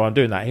possible scenario where I'm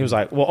doing that. He was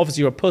like, well,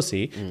 obviously you're a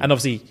pussy. And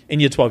obviously in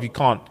year 12, you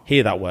can't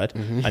hear that word.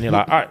 And you're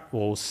like, all right,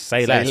 well,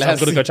 say less. I'm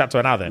going to go chat to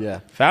her now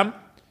then. Fam,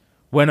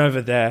 went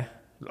over there.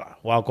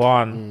 Well, go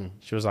on.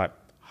 She was like,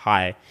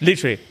 hi.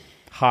 Literally,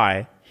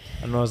 hi.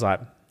 And I was like,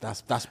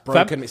 that's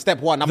broken. Fam, Step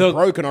one, I'm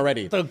broken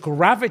already. The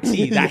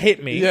gravity that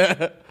hit me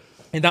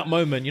in that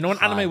moment. You know, an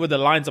anime where the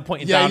lines are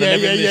pointing down and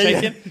everything is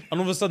shaking? And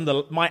all of a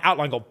sudden, my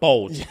outline got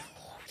bold.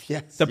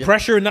 The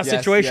pressure in that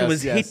situation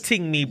was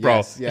hitting me,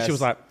 bro. And she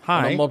was like,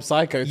 hi. And a Mob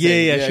Psycho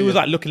thing. She was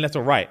like looking left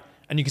or right.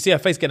 And you can see her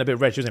face getting a bit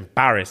red. She was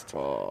embarrassed.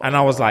 And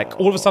I was like,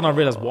 all of a sudden I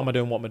realized, what am I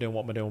doing? What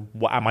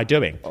am I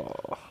doing? I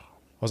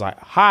was like,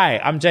 hi,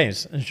 I'm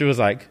James. And she was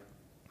like,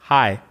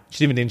 hi.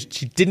 She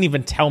didn't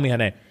even tell me her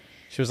name.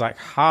 She was like,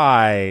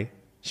 hi.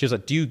 She was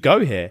like, do you go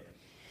here?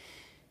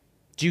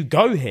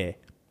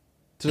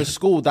 To the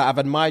school that I've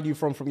admired you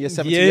from year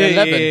 7 to year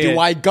 11. Do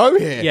I go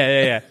here?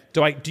 Yeah.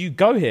 Do you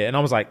go here? And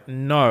I was like,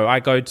 no, I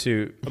go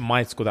to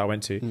my school that I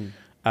went to.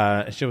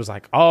 And she was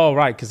like, oh,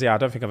 right. Because, I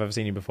don't think I've ever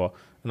seen you before.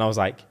 And I was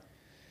like,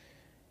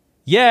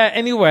 yeah,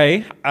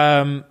 anyway,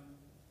 I've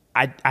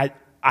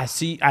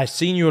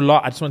seen you a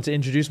lot. I just wanted to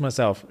introduce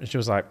myself. And she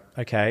was like,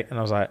 okay. And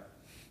I was like,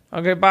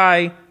 okay,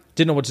 bye.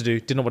 Didn't know what to do.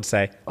 Didn't know what to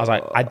say. I was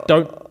like, I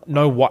don't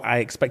know what I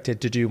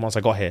expected to do once I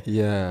got here.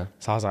 Yeah.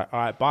 So I was like, all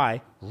right,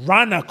 bye.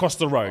 Ran across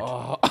the road.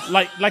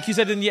 Like you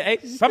said in year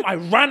 8. Fam, I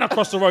ran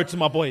across the road to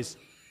my boys.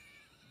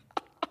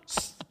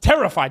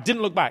 Terrified.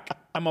 Didn't look back.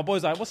 And my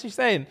boy's like, what's she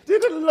saying?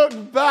 Didn't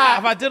look back.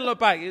 If I didn't look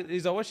back,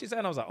 he's like, what's she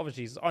saying? I was like,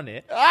 obviously she's on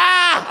it.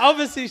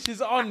 Obviously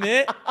she's on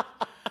it.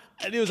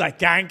 And he was like,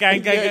 gang. I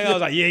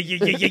was like,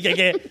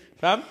 yeah.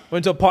 Fam,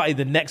 went to a party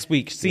the next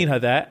week, seen her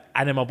there,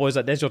 and then my boy's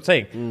like, there's your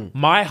thing.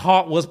 My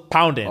heart was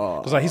pounding. I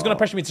was like, he's going to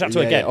pressure me to chat to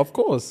her again. Yeah, of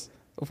course.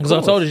 Because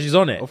I told her she's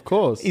on it. Of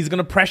course. He's going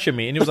to pressure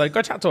me. And he was like,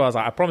 go chat to her. I was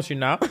like, I promise you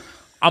now,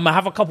 I'm going to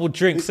have a couple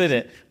drinks in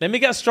it. Let me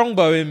get a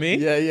strongbow in me.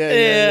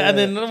 Yeah. And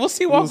then we'll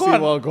see what goes on. I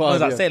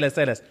was like, say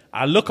less.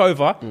 I look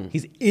over,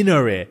 he's in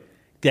her ear.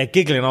 They're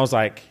giggling. I was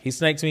like, he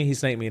snaked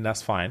me, and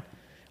that's fine.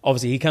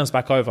 Obviously, he comes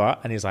back over,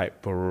 and he's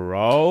like,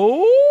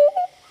 bro,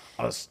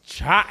 I was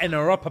chatting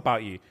her up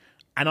about you.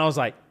 And I was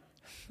like,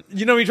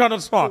 you know me trying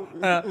to smart.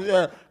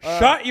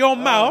 Shut your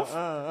mouth.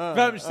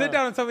 Sit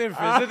down and tell me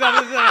everything.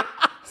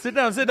 Sit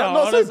down.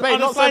 Not so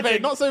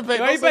bait.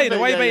 Why are you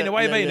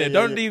baiting it?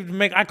 Don't even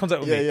make eye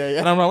contact with me.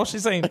 And I'm like, what's she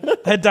saying?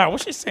 Head down.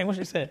 What's she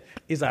saying?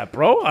 He's like,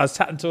 bro, I was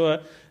chatting to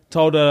her.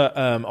 Told her,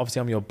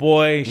 obviously I'm your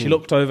boy. She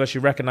looked over. She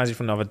recognized you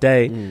from the other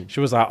day. She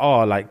was like,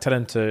 oh, like tell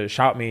him to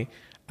shout me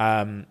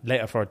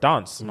later for a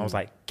dance. And I was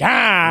like,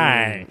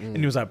 gang. And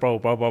he was like, bro,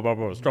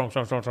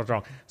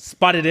 strong.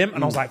 Spotted him.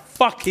 And I was like,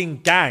 fucking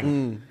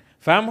gang.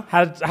 Fam,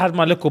 had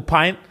my little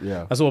pint.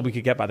 Yeah. That's all we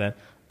could get back then.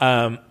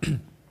 I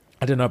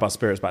didn't know about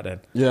spirits back then.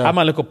 Yeah. Had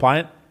my little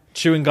pint,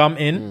 chewing gum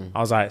in. I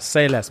was like,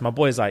 say less. My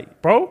boy's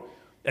like, bro,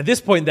 at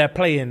this point they're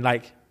playing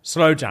like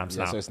slow jams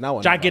now. So it's now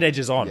or Jagged never. Edge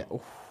is on. Yeah.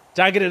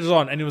 Jagged Edge is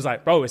on. And he was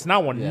like, bro, it's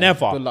now or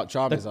never. Good Luck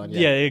Charm is on.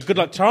 Yeah, good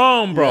luck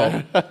charm,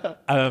 bro. So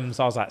I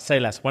was like, say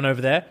less. Went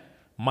over there.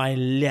 My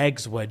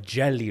legs were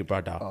jelly,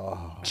 brother.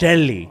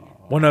 Jelly.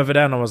 Went over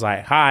there and I was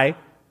like, hi.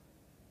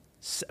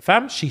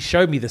 Fam, she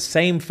showed me the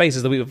same face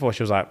as the week before.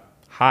 She was like,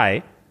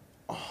 hi.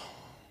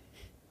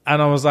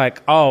 And I was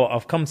like, oh,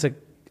 I've come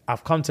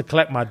to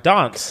collect my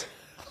dance.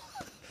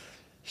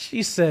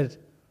 She said,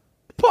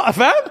 what,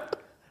 fam?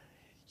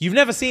 You've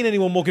never seen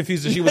anyone more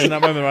confused than she was in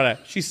that moment right there.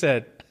 She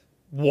said,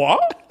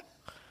 what?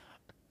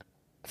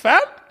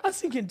 Fam? I was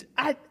thinking,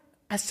 I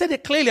said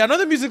it clearly. I know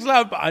the music's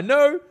loud, but I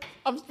know.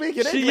 I'm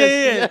speaking English.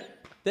 Yeah.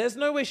 There's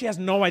no way she has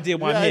no idea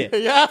why I'm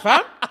here. Yeah.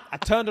 Fam? I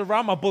turned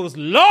around, my boy was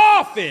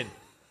laughing.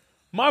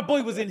 My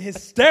boy was in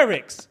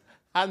hysterics.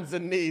 Hands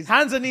and knees.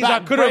 I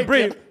couldn't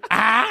breathe.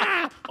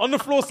 On the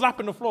floor,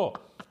 slapping the floor.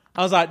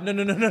 I was like, no.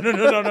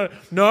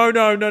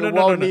 The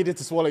world needed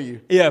to swallow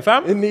you. Yeah,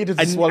 fam. It needed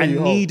to swallow you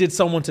I whole. needed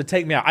someone to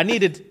take me out. I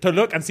needed to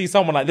look and see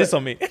someone like this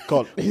on me.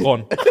 Gone.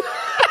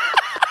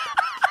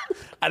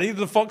 I needed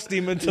the fox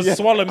demon to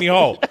swallow me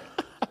whole.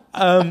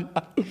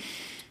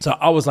 So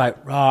I was like,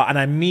 rah, and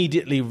I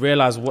immediately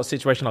realized what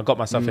situation I got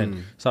myself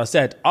in. So I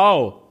said,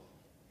 I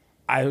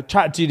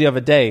chatted to you the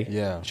other day.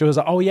 Yeah. She was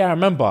like, oh yeah, I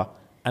remember.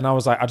 And I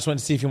was like, I just wanted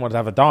to see if you wanted to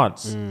have a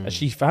dance. And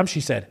she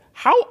said,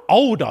 how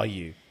old are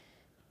you?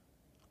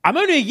 I'm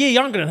only a year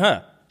younger than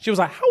her. She was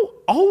like, how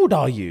old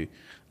are you?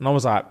 And I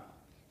was like,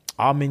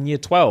 I'm in year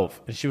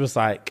 12. And she was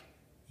like,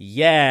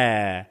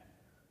 yeah.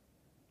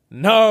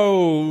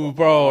 No,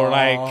 bro.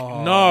 Like,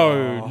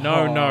 no. And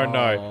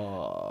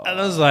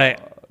I was like,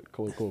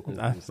 Cool.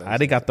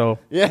 arigato.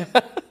 Yeah.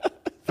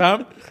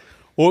 Fam.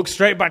 Walked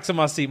straight back to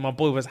my seat. My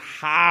boy was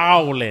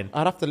howling.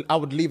 I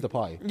would leave the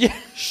party. Yeah.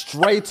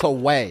 Straight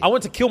away. I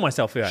want to kill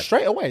myself here.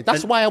 Straight away.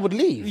 That's why I would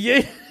leave.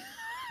 Yeah.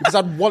 Because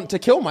I'd want to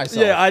kill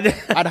myself. Yeah,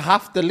 I'd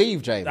have to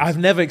leave, James. I've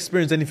never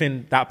experienced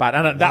anything that bad.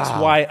 And that's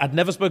why I'd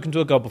never spoken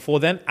to a girl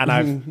before then. And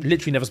I've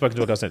literally never spoken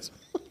to a girl since.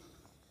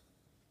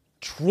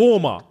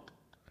 Trauma.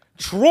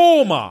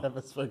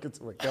 Never spoken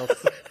to a girl.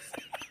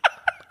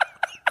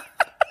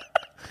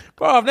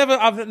 Bro,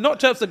 I've not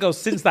chirped a girl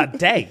since that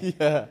day.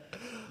 Yeah.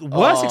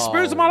 Worst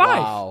experience of my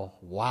life.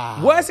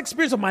 Wow. Worst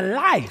experience of my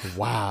life.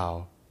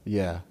 Wow.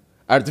 Yeah.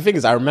 The thing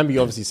is, I remember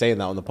you obviously saying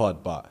that on the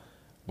pod, but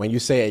when you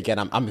say it again,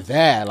 I'm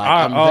there. Like,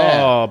 I'm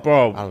there. Oh,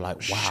 bro. I'm like,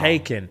 wow.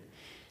 Shaking.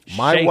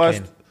 My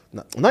worst,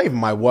 not even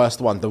my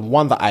worst one, the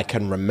one that I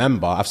can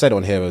remember, I've said it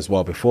on here as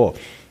well before,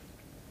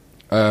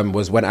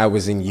 was when I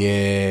was in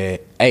year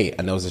 8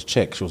 and there was this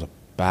chick, she was a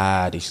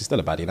baddie, she's still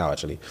a baddie now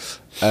actually,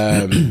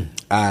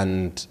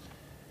 and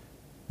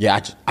yeah,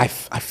 I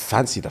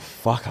fancied the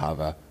fuck out of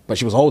her, but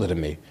she was older than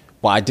me,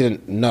 but I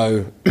didn't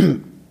know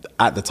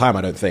at the time,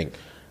 I don't think,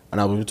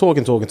 and we were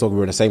talking, we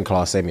were in the same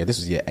class, same year, this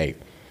was year 8,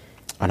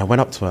 and I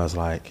went up to her, I was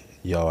like,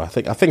 yo, I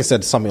think I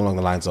said something along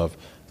the lines of,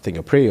 I think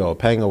you're pretty or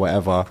paying or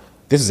whatever.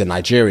 This is in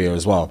Nigeria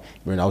as well.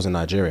 When I was in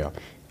Nigeria.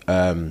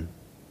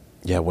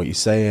 Yeah, what you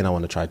saying? I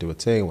want to try to do a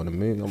thing. I want to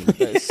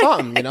move.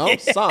 Something, you know?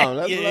 Something.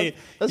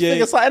 Let's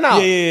figure something out.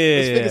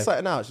 Let's figure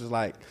something out. She was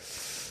like,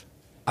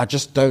 I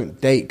just don't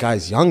date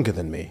guys younger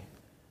than me.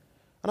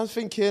 And I was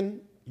thinking,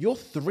 you're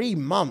 3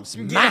 months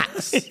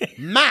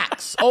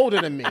max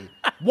older than me.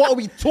 What are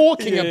we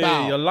talking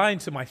about? You're lying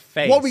to my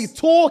face. What are we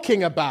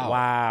talking about?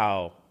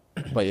 Wow.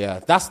 But yeah,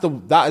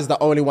 that is the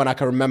only one I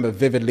can remember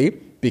vividly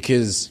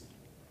because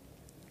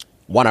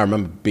one, I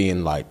remember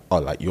being like, oh,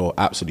 like you're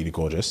absolutely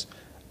gorgeous,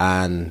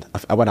 and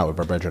I went out with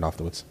my brethren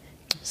afterwards.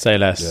 Say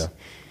less. Yeah.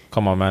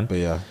 Come on, man. But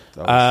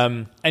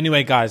yeah.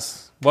 Anyway,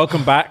 guys,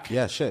 welcome back.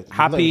 Yeah, shit.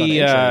 Happy.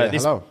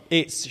 Hello.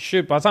 It's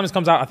should by the time this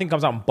comes out, I think it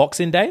comes out on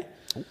Boxing Day.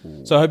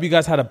 Ooh. So I hope you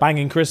guys had a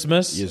banging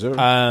Christmas. Yes, sir.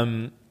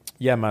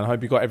 Yeah, man. I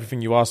hope you got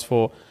everything you asked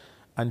for.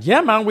 And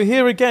yeah, man, we're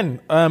here again.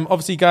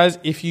 Obviously, guys,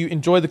 if you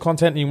enjoy the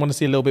content and you want to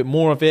see a little bit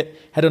more of it,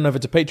 head on over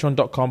to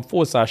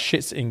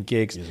patreon.com/shits and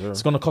gigs. Yes,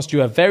 it's going to cost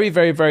you a very,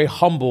 very, very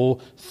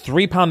humble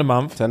 £3 a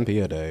month.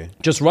 10p a day.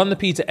 Just run the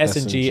P to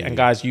S&G, and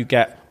guys, you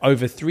get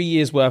over 3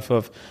 years worth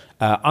of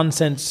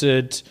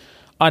uncensored,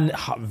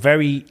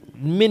 very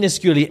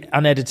minusculely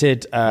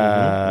unedited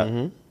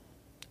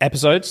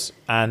episodes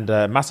and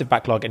massive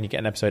backlog, and you get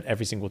an episode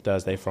every single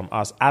Thursday from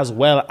us, as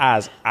well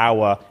as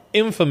our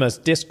infamous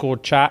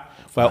Discord chat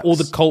where all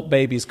the cult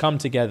babies come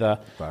together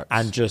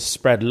and just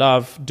spread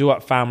love, do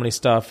up family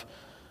stuff,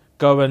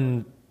 go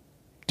and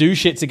do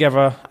shit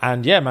together,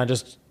 and yeah, man,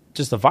 just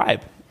a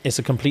vibe. It's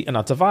a complete and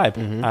utter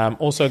vibe.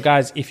 Also,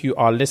 guys, if you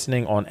are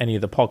listening on any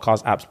of the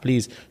podcast apps,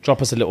 please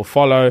drop us a little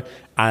follow,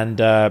 and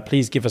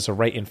please give us a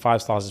rating.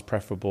 5 stars is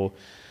preferable.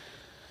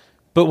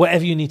 But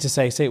whatever you need to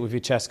say it with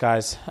your chest,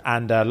 guys.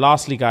 And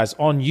lastly, guys,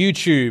 on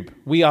YouTube,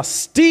 we are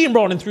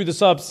steamrolling through the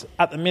subs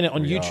at the minute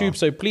on YouTube.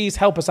 So please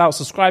help us out.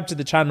 Subscribe to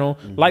the channel.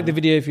 Like the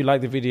video if you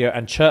like the video.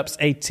 And chirps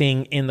a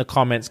ting in the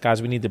comments,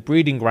 guys. We need the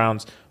breeding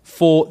grounds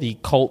for the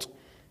cult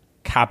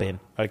cabin.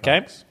 Okay?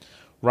 Thanks.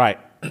 Right.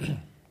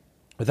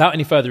 Without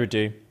any further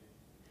ado,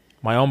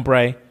 my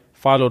hombre,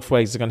 Fire Lord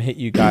Fuegs, is going to hit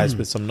you guys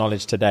with some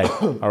knowledge today.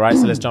 All right?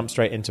 So let's jump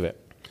straight into it.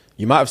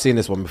 You might have seen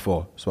this one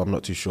before, so I'm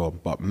not too sure.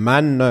 But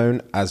man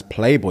known as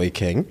Playboy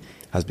King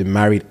has been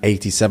married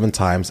 87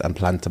 times and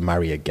planned to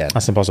marry again.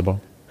 That's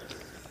impossible.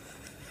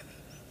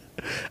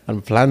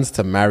 And plans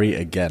to marry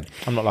again.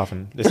 I'm not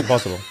laughing. It's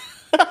impossible.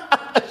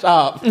 Shut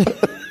up.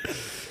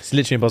 It's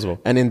literally impossible.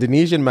 An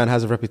Indonesian man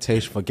has a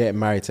reputation for getting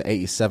married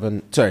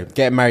 87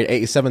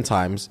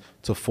 times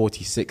to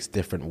 46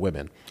 different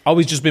women. Oh,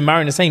 he's just been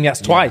marrying the same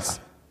twice.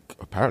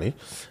 Apparently.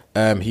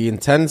 He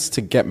intends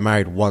to get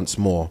married once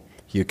more.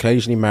 He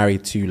occasionally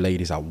married 2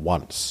 ladies at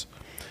once.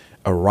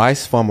 A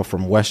rice farmer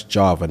from West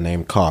Java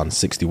named Khan,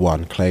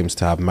 61, claims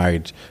to have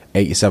married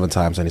 87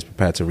 times and is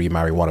prepared to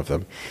remarry one of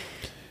them.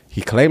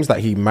 He claims that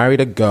he married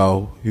a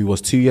girl who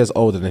was 2 years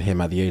older than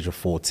him at the age of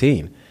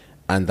 14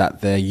 and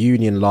that their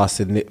union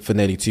lasted for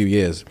nearly 2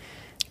 years.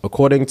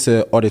 According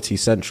to Oddity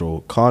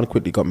Central, Khan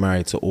quickly got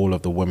married to all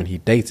of the women he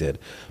dated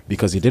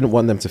because he didn't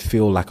want them to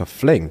feel like a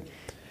fling.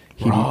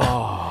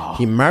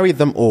 He married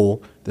them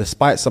all,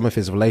 despite some of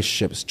his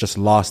relationships just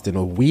lasting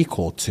a week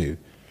or two.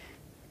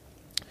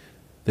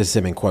 This is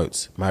him in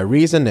quotes. My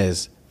reason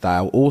is that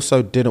I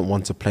also didn't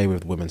want to play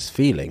with women's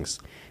feelings.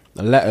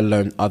 let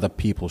alone other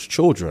people's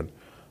children.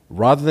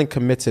 Rather than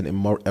committing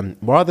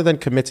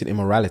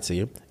immorality,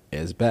 it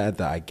is better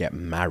that I get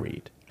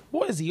married.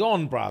 What is he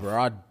on, bruv?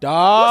 Brother. What's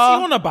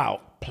he on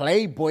about?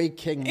 Playboy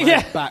King, my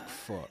Yeah. back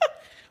foot.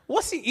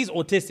 He's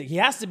autistic. He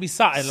has to be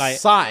something like...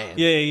 Something.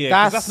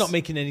 Yeah. That's not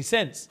making any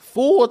sense.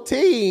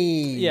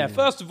 14. Yeah,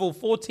 first of all,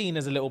 14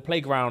 is a little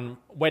playground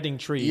wedding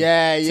tree.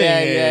 Yeah.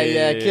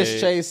 thing. Kiss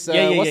chase.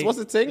 What's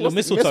the thing? Little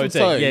What's the- mistletoe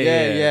thing.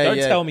 Yeah. Don't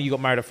yeah. tell me you got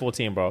married at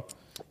 14, bro.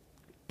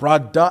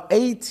 Brother,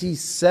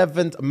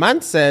 87th.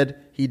 Man said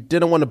he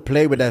didn't want to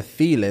play with their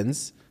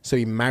feelings, so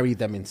he married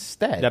them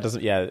instead. That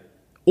doesn't... Yeah.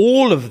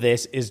 All of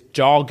this is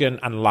jargon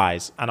and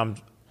lies, and I'm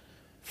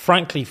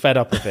frankly fed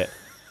up with it.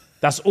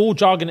 That's all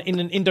jargon in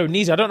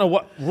Indonesia. I don't know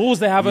what rules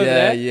they have over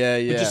there.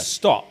 Yeah. But just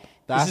stop.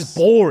 That's- This is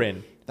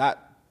boring. That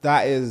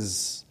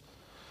is...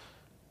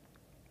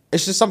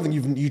 It's just something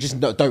you just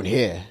don't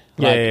hear.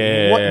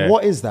 Yeah.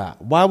 What is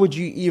that? Why would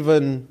you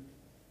even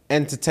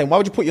entertain? Why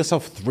would you put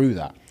yourself through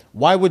that?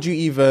 Why would you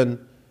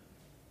even...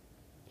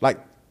 Like,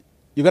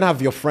 you're going to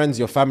have your friends,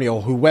 your family,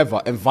 or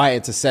whoever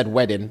invited to said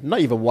wedding.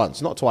 Not even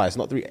once, not twice,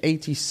 not 3,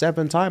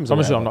 87 times.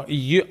 Promise you I'm not.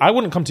 I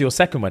wouldn't come to your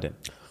second wedding.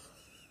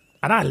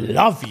 And I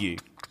love you.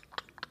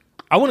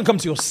 I wouldn't come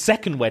to your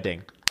second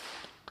wedding.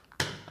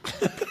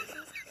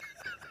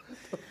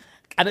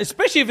 And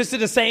especially if it's to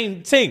the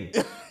same thing.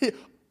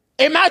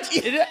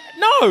 Imagine.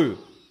 No.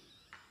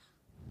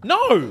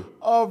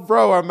 Oh,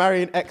 bro, I'm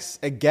marrying X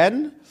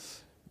again.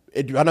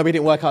 I know we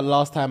didn't work out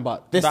last time,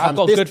 but this But time... I've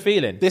got a good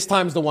feeling. This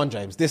time's the one,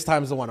 James. This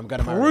time's the one I'm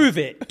going to marry. Prove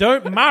it.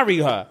 Don't marry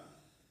her.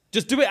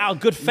 Just do it out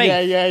of good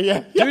faith.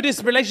 Yeah. Do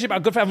this relationship out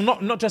of good faith. I'm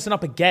not dressing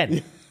up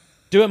again.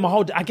 Do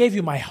it I gave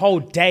you my whole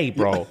day,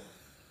 bro.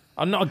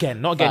 Not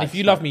again. Facts, If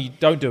you love me,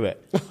 don't do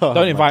it. Don't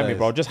my invite me, days.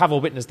 bro. Just have a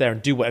witness there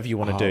and do whatever you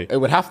want to do. It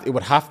would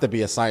have to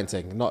be a sign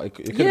thing. Not it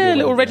couldn't be Yeah, a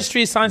little word,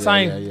 registry, sign,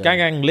 Yeah.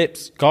 gang,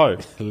 lips, go.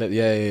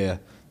 Yeah.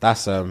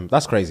 That's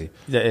crazy.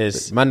 That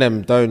is. Man,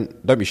 them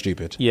don't be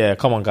stupid. Yeah,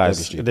 come on,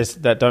 guys. Don't be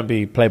Don't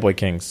be Playboy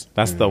Kings.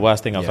 That's the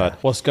worst thing I've yeah. heard.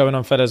 What's going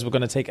on, fellas? We're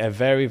going to take a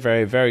very,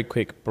 very, very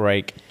quick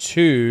break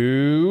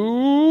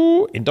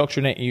to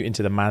indoctrinate you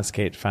into the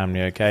Manscaped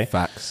family, okay?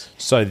 Facts.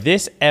 So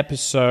this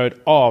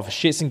episode of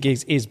Shits and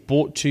Gigs is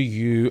brought to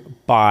you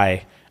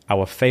by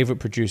our favorite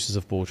producers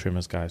of ball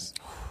trimmers, guys.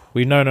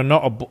 We've known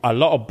a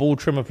lot of ball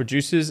trimmer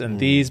producers, and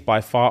these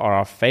by far are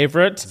our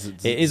favorite.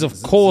 It is,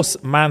 of course,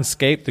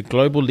 Manscaped, the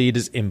global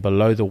leaders in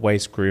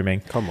below-the-waist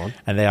grooming. Come on.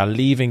 And they are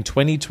leaving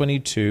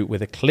 2022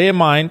 with a clear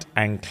mind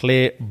and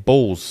clear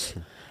balls.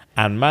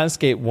 And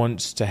Manscaped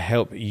wants to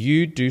help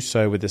you do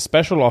so with a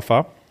special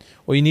offer.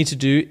 All you need to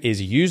do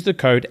is use the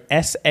code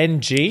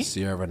SNG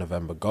Sierra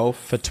November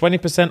Golf for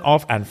 20%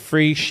 off and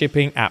free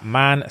shipping at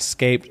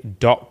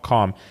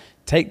manscaped.com.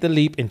 Take the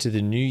leap into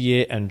the new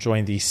year and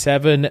join the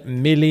 7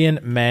 million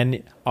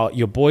men,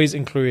 your boys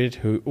included,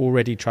 who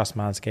already trust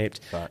Manscaped.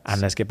 Facts.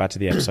 And let's get back to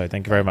the episode.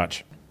 Thank you very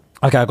much.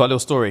 Okay, I got a little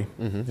story.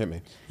 Hit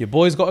me. Your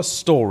boy's got a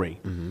story.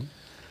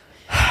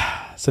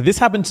 So this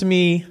happened to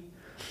me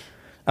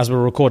as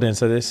we're recording.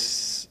 So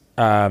this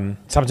happened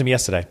to me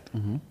yesterday.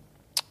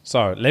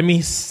 So let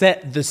me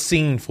set the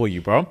scene for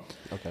you, bro.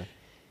 Okay.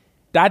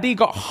 Daddy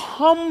got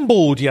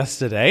humbled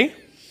yesterday.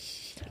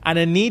 And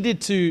I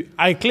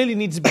clearly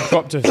needed to be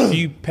dropped a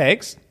few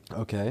pegs.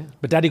 Okay.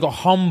 But Daddy got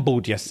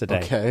humbled yesterday.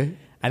 Okay.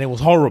 And it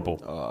was horrible.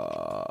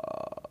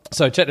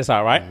 So check this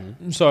out, right?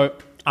 So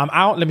I'm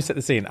out. Let me set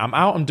the scene. I'm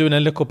out. I'm doing a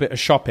little bit of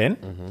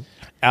shopping.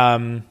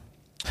 I'm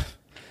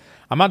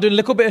out doing a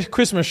little bit of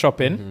Christmas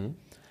shopping.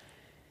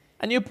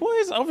 And your boy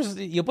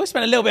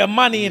spent a little bit of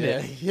money in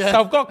it. Yeah. So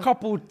I've got a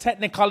couple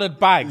Technicoloured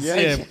bags.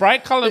 Yeah.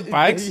 Bright coloured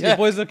bags. Yeah. Your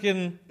boy's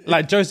looking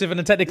like Joseph in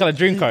a Technicoloured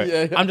dream coat.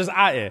 Yeah. I'm just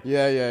out here.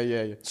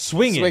 Yeah.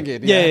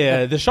 Swinging.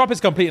 Yeah. The shop is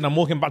complete and I'm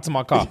walking back to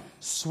my car.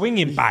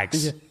 Swinging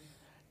bags.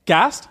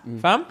 Gassed,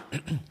 fam.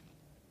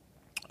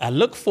 I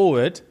look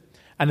forward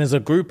and there's a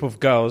group of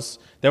girls.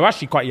 They're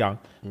actually quite young.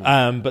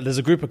 But there's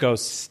a group of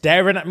girls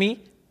staring at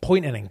me,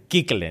 pointing and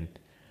giggling.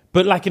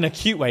 But like in a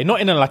cute way,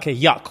 not in a like a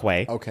yuck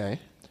way. Okay.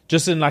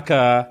 Just in like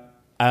a...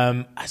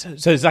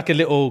 so it's like a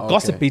little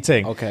gossipy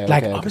thing. Okay.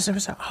 Like, Okay.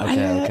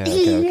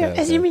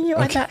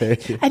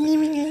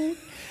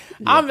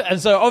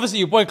 and so obviously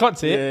your boy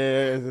clocked it.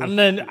 Yeah. And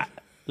then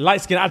light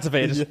skin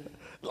activated.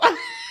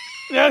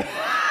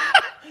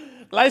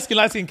 Light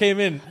skin came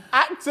in.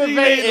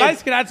 Activated. Light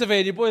skin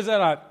activated. Your boys are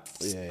like,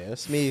 Yeah,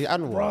 it's me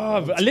and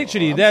bruv, Rob.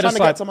 literally, I'm they're trying just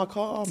to like, get to my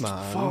car,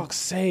 man. fuck's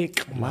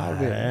sake, man.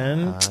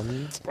 Man.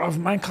 Bruv,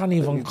 man can't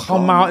even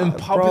come out in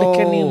public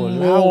anymore,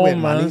 Allow it,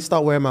 man. man. I need to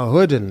start wearing my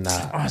hood and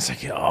that. I was like,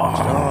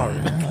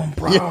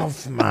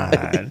 bruv,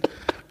 man.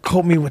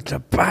 Caught me with the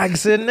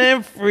bags and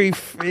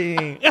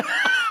everything.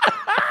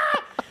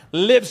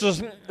 Lips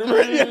was...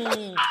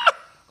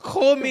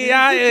 Call me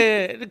out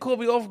here. They call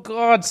me off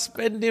guard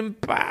spending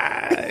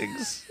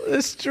bags.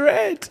 It's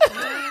dread.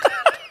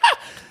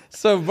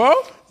 So, bro,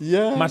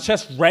 Yeah. my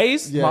chest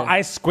raised, Yeah. my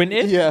eyes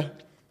squinted. Yeah.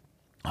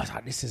 I was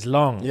like, this is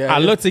long. Yeah, I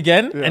yeah. looked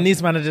again, Yeah. and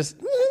these men are just...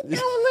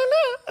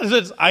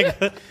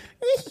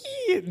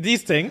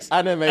 these things.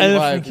 Anime and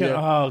vibe, thinking,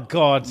 yeah. oh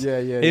God.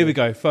 Here we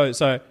go.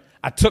 So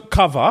I took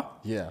cover.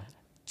 Yeah.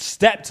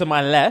 Stepped to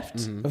my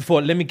left and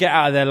thought, let me get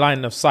out of their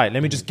line of sight.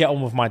 Let me just get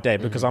on with my day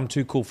because I'm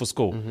too cool for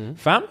school.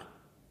 Fam,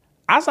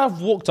 as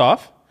I've walked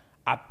off,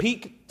 I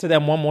peek to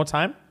them one more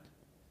time.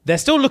 They're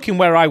still looking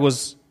where I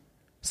was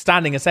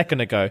standing a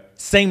second ago.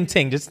 Same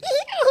thing, just...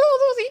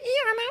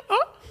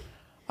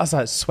 I was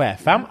like, swear,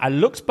 fam. I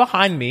looked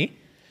behind me.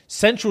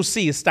 Central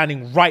C is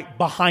standing right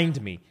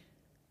behind me.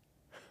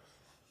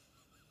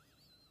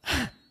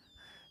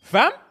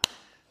 Fam?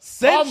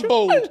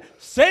 Central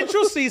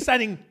C is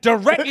standing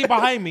directly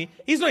behind me.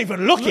 He's not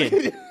even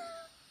looking.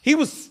 He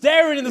was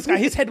staring in the sky.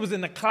 His head was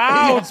in the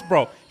clouds,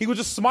 bro. He was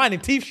just smiling,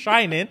 teeth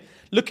shining,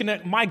 looking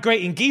at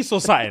migrating geese or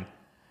something.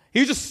 He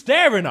was just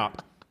staring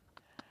up.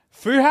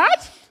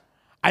 Fuhad,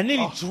 I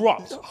nearly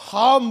dropped.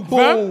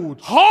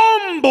 Humbled.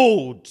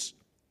 Humbled.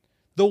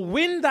 The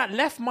wind that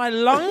left my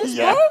lungs,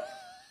 Yeah. bro.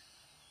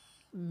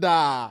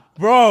 Nah.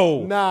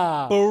 Bro.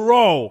 Nah.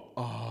 Bro.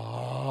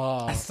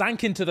 I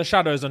sank into the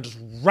shadows and just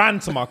ran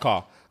to my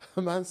car.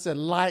 Man said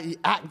lighty In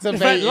fact,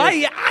 activated.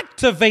 light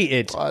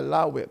activated.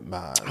 Allow it,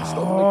 man. Stop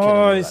Oh, looking at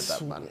me like it's-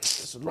 that, man.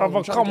 It's long. Brother,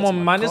 I'm trying to come get to on,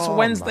 my man. It's car,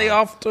 Wednesday man.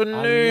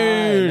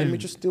 afternoon. Let me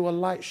just do a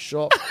light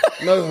shop.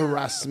 No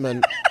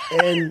harassment.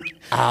 In,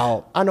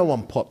 out. I know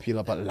I'm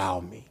popular, but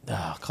allow me.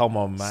 Oh, come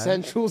on, man.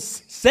 Central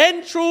C.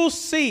 Central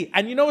C.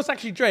 And you know what's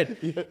actually dread?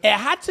 It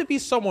had to be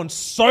someone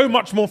so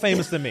much more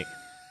famous than me.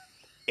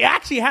 It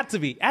actually had to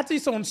be. It had to be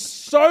someone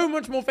so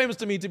much more famous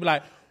than me to be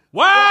like,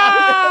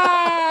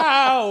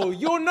 wow,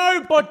 you're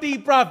nobody,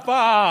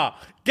 brother.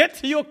 Get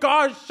to your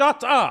car and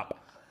shut up.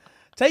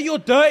 Take your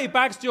dirty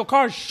bags to your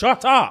car and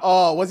shut up.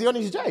 Oh, was he on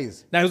his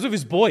J's? Now, he was with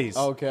his boys.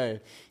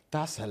 Okay.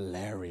 That's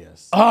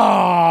hilarious.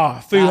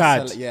 Ah,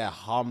 That's Fuhad. yeah,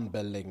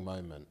 humbling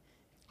moment.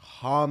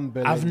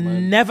 Humbling I've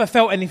moment. never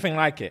felt anything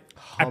like it.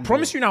 I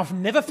promise you now, I've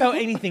never felt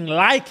anything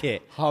like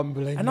it.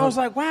 Humbling And I was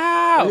like,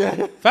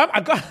 wow. Fam,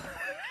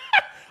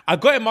 I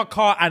got in my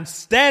car and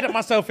stared at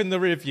myself in the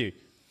rear view.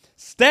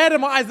 Stared at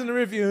my eyes in the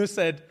rear view and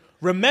said,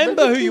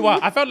 remember who you are.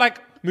 I felt like,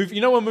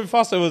 you know when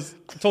Mufasa was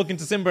talking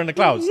to Simba in the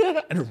clouds?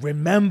 And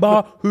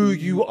remember who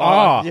you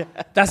are.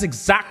 That's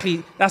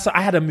exactly,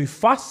 I had a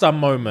Mufasa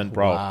moment,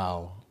 bro.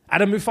 Wow. I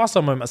had a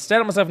Mufasa moment. I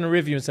stared at myself in the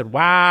rear view and said,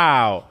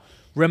 wow,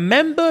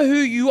 remember who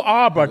you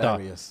are, brother.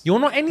 Hilarious. You're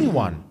not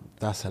anyone.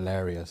 That's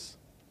hilarious.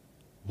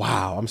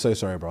 Wow. I'm so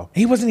sorry, bro.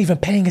 He wasn't even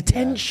paying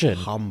attention.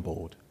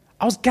 Humbled.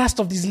 I was gassed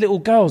off these little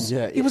girls.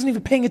 Yeah. He wasn't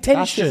even paying That's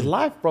attention. his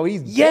life, bro.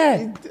 He's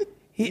Yeah.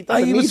 He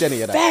doesn't he need was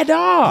any of that. fed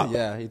up.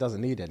 Yeah, he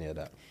doesn't need any of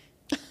that.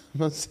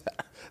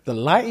 The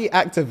light he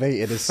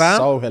activated is Fam?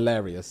 so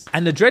hilarious.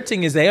 And the dread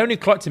thing is they only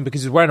clocked him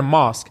because he was wearing a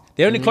mask.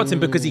 They only clocked him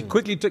because he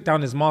quickly took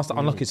down his mask to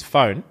unlock his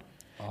phone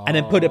and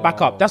then put it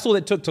back up. That's all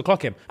it took to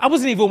clock him. I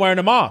wasn't even wearing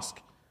a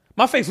mask.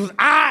 My face was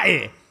out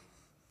here.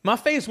 My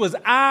face was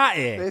out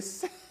here.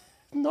 It's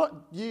not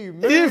you.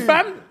 Yeah, Move.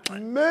 fam.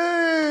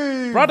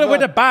 Move. Brother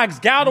with the bags,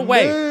 get out of the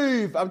way.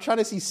 Move. I'm trying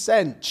to see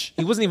Sench.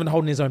 He wasn't even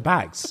holding his own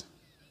bags.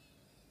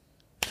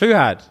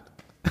 Fuhad,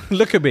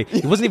 look at me.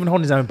 He wasn't even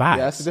holding his own bags.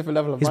 Yeah, that's a different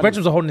level of His money.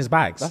 brethren were holding his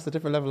bags. That's a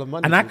different level of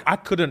money. And I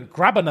couldn't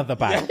grab another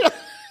bag.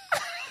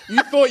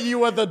 You thought you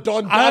were the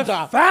Don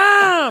Dada.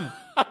 Fam!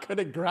 I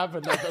couldn't grab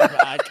another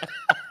bag.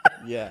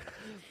 Yeah.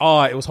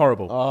 Oh, it was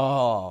horrible.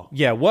 Oh,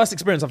 Yeah, worst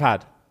experience I've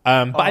had.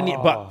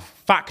 But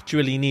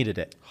factually needed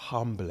it.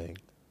 humbling.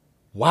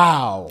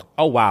 Wow.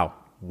 Oh, wow.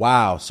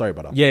 Wow. Sorry,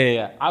 brother.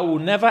 Yeah. I will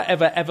never,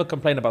 ever, ever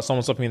complain about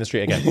someone stopping me in the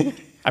street again.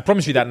 I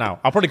promise you that now.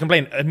 I'll probably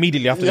complain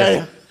immediately after this.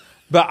 Yeah.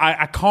 But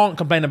I can't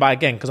complain about it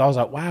again because I was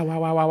like, wow.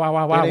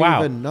 They don't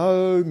even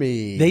know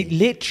me. They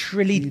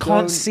literally You can't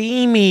don't-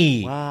 see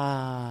me.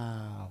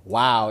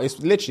 Wow. It's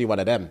literally one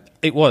of them.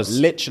 It was.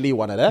 Literally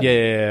one of them.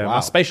 Yeah. Wow. My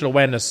spatial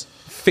awareness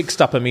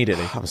fixed up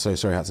immediately. I'm so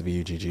sorry it had to be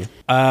you, GG.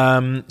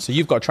 So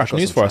you've got trash Got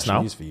news some for us trash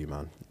now. News for you,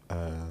 man.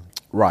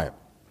 Right.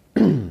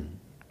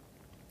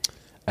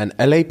 An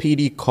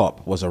LAPD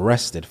cop was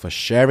arrested for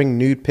sharing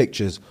nude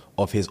pictures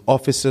of his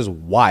officer's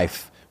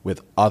wife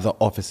with other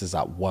officers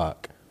at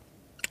work.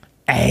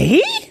 Eh?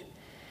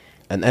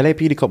 An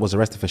LAPD cop was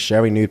arrested for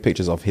sharing nude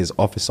pictures of his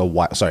officer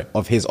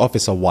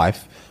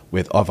wife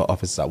with other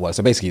officers at work.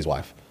 So basically his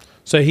wife.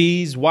 So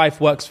his wife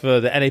works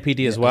for the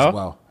LAPD as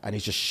well. And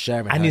he's just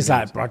sharing And her he's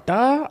nudes. like,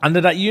 brother,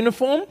 under that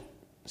uniform,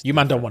 you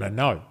man don't want to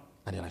know.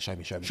 And he's like, show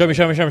me. Show me.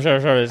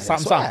 Something.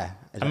 swear.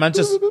 And man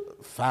just,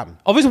 Fam.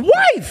 of his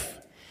wife.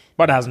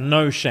 Brother has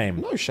no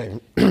shame. No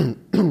shame.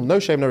 No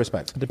shame, no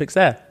respect. The pics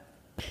there.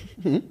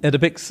 Yeah, the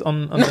pics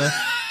on the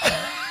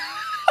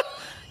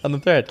on the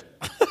thread.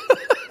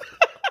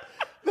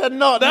 They're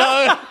not,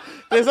 no.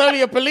 There's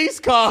only a police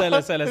car. Sell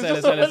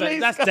it.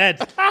 That's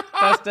dead.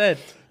 That's dead.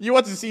 You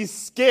want to see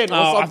skin or Oh,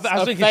 I something?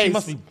 was thinking she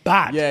must be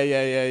bad.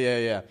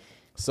 Yeah.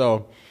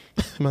 So,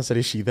 man said,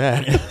 is she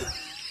there?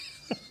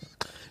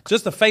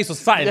 Just the face was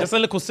sighted. Just a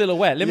little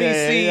silhouette. Let me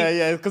see.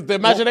 Yeah. Because the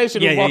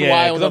imagination will run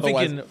wild 'cause I'm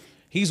otherwise. thinking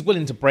he's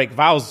willing to break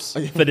vows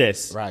for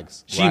this.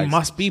 Rags. She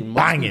must be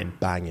banging.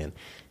 Banging.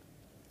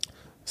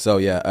 So,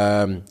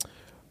 yeah.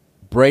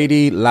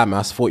 Brady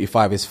Lamas,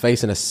 45, is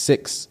facing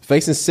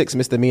six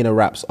misdemeanor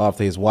raps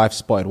after his wife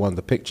spotted one of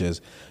the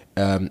pictures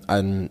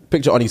and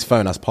picture on his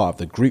phone as part of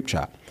the group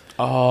chat.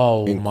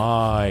 Oh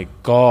my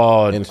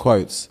God. In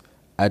quotes,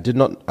 I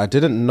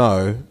didn't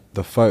know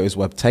the photos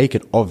were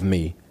taken of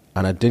me,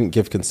 and I didn't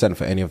give consent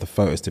for any of the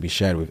photos to be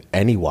shared with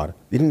anyone.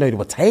 Didn't know they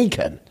were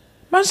taken.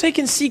 Man's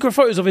taking secret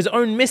photos of his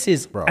own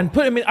missus and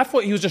put him in. I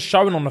thought he was just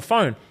showing on the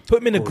phone.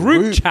 Put him in a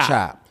group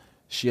chat.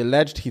 She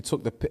alleged he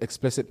took the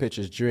explicit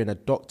pictures during a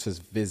doctor's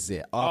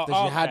visit after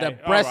she had a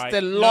breast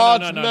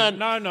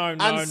enlargement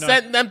and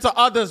sent them to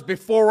others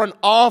before and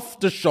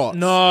after shots.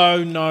 No.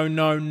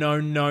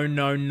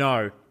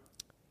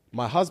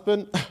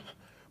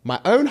 My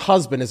own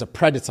husband is a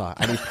predator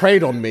and he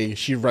preyed on me,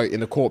 she wrote in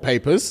the court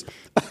papers.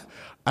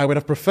 I would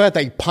have preferred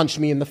that he punched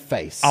me in the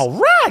face.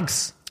 Oh,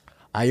 rags!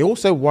 I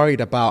also worried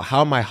about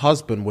how my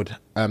husband would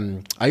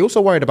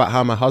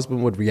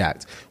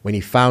react when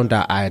he found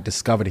out I had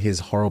discovered his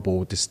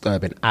horrible,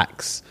 disturbing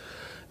acts.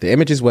 The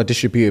images were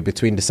distributed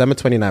between December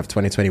 29th,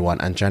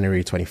 2021 and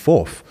January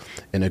 24th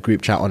in a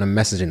group chat on a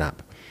messaging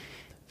app.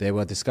 They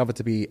were discovered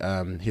to be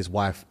his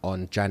wife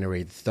on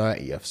January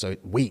 30th, so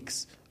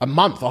weeks, a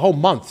whole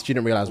month. She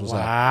didn't realize it was her.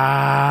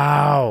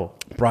 Wow.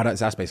 Bro,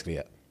 that's basically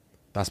it.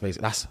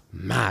 That's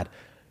mad.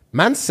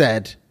 Man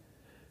said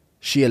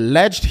she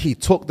alleged he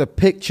took the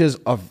pictures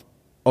of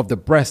the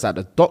breast at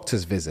the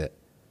doctor's visit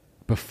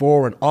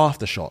before and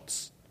after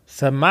shots.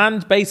 So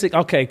man's basic...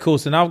 Okay, cool.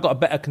 So now I've got a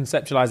better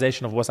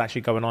conceptualization of what's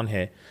actually going on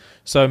here.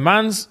 So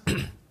man's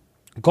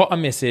got a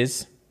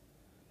missus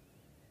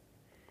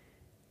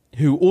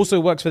who also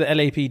works for the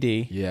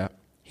LAPD. Yeah.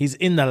 He's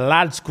in the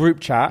lads group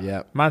chat.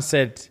 Yeah. Man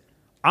said,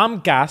 I'm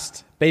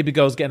gassed. Baby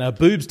girl's getting her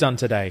boobs done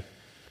today.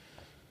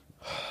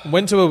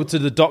 Went to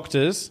the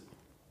doctors.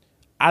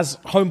 As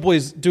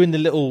homeboy's doing the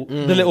little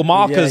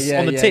markers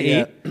on the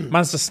titty,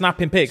 man's just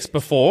snapping pics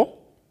before,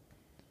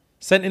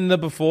 sent in the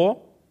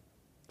before,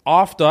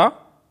 after,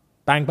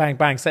 bang, bang,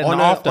 bang, sent in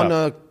the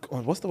after.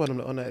 What's the word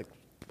on a...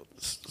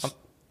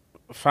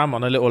 Fam,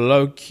 on a little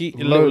low key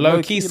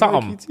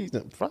something.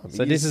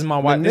 So this is my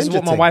wife. This is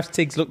what my wife's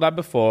tigs look like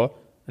before,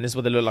 and this is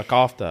what they look like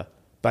after.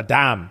 But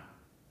damn,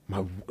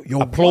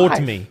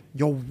 applaud me.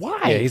 Your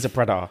wife? Yeah, he's a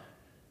predator.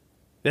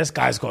 This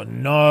guy's got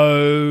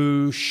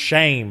no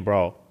shame,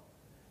 bro.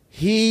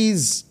 He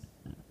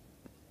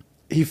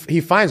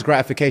finds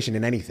gratification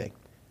in anything.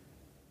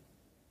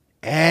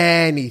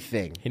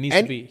 Anything. He needs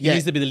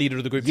to be the leader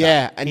of the group.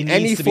 Yeah, and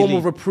any form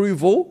of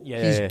approval,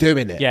 he's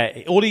doing it.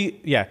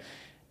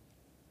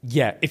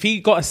 Yeah, if he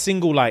got a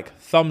single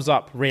thumbs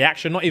up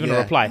reaction, not even a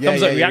reply,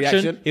 thumbs up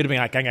reaction, he'd have been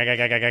like, gang, gang, gang,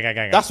 gang, gang, gang,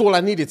 gang. That's all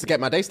I needed to get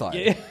my day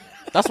started. Yeah.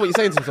 That's what he's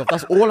saying to himself.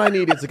 That's all I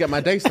needed to get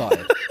my day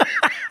started.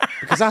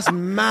 Because that's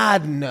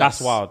madness. That's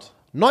wild.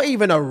 Not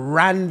even a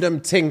random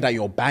thing that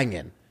you're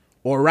banging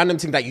or a random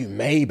thing that you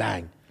may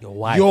bang. Your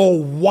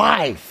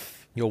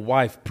wife. Your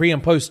wife, pre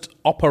and post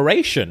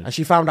operation. And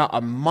she found out a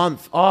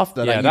month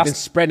after that you've been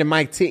spreading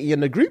my titty in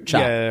the group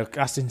chat. Yeah,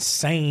 that's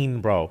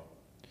insane, bro.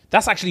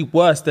 That's actually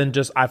worse than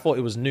just, I thought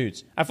it was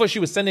nudes. I thought she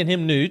was sending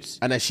him nudes.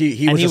 And then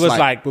he was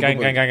like, gang,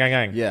 gang, gang, gang,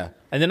 gang. Yeah.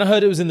 And then I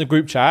heard it was in the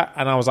group chat,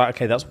 and I was like,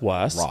 okay, that's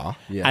worse.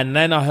 Yeah. And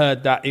then I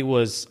heard that it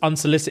was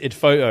unsolicited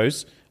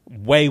photos,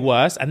 way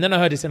worse. And then I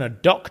heard it's in a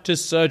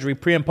doctor's surgery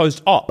pre and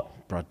post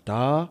op.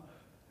 Brother,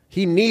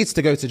 he needs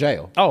to go to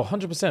jail. Oh,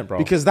 100%, bro.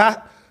 Because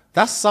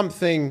that's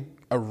something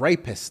a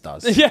rapist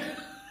does. Yeah.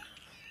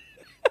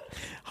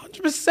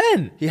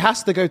 100%. He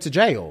has to go to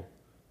jail.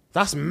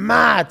 That's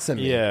mad to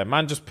me. Yeah,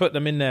 man, just put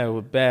them in there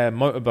with bare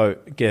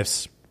motorboat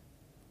gifts.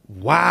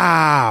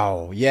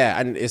 Wow. Yeah,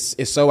 and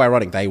it's so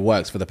ironic that he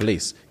works for the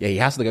police. Yeah, he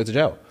has to go to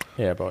jail.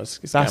 Yeah, bro.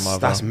 That's madness.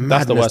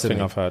 That's the worst thing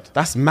I've heard.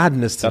 That's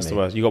madness to me. That's the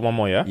worst. You got one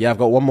more, yeah? Yeah, I've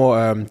got one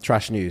more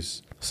trash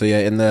news. So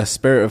yeah, in the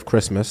spirit of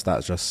Christmas,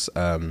 that's just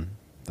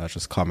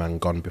come and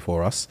gone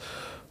before us.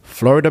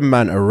 Florida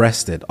man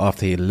arrested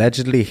after he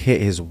allegedly hit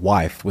his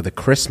wife with a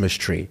Christmas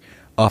tree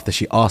after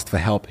she asked for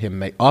help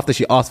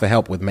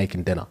with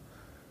making dinner.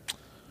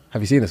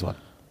 Have you seen this one?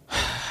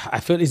 I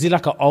feel, is he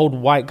like an old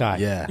white guy?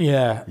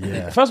 Yeah.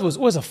 First of all, it's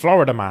always a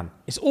Florida man.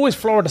 It's always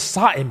Florida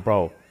satin,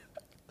 bro.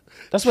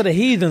 That's where the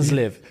heathens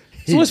live.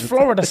 It's always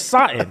Florida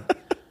satin.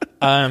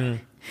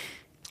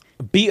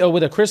 Beat her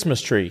with a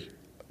Christmas tree.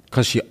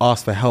 Because she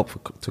asked for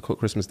help to cook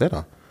Christmas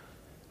dinner.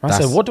 I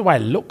said, what do I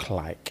look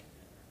like?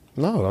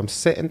 No, I'm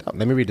sitting up.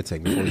 Let me read the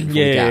thing before we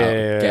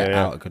get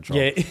out of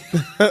control.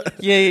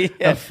 Yeah.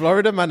 A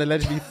Florida man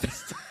allegedly...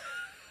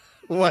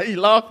 Why are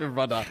you laughing,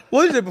 brother?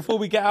 What is it before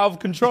we get out of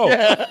control?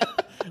 Yeah.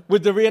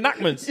 With the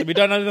reenactments, we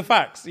don't know the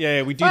facts.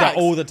 Yeah, we do that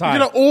all the time. We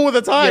do that all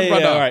the time,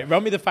 brother. All right,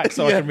 run me the facts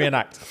so I can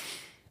reenact.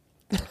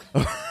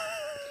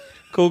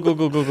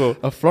 Cool.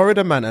 A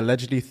Florida man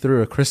allegedly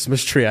threw a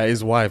Christmas tree at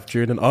his wife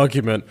during an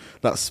argument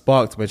that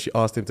sparked when she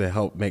asked him to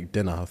help make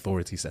dinner,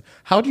 authorities said.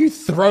 How do you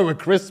throw a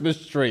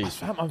Christmas tree?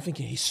 I'm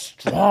thinking he's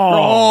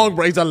strong.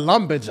 Bro, he's a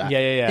lumberjack.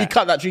 Yeah. He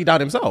cut that tree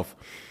down himself.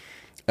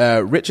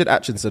 Richard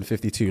Atchison,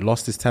 52,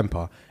 lost his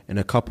temper in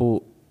the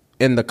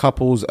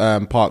couple's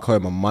park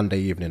home on Monday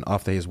evening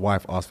after his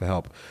wife asked for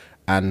help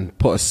and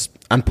put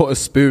a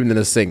spoon in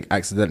the sink,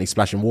 accidentally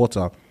splashing him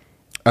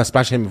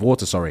with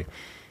water. Sorry.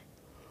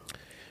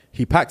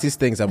 He packed his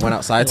things and went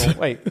outside.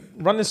 Wait,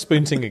 run the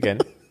spoon thing again.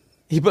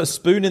 He put a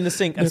spoon in the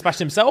sink and splashed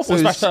himself or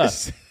splashed her?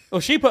 Or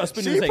she put a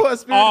spoon in the sink? She put a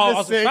spoon in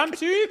the sink. Fam,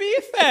 to be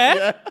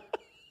fair,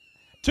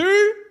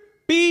 to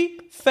be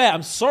fair,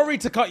 I'm sorry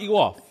to cut you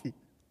off.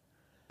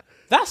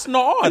 That's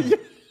not on.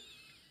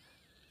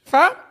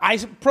 Fam, I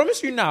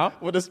promise you now,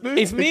 With a spoon?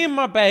 if me and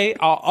my bae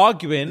are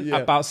arguing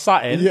about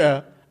something,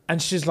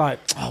 and she's like,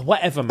 oh,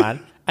 whatever,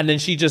 man. And then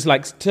she just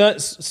like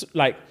turns,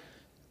 like,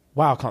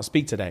 wow, I can't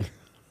speak today.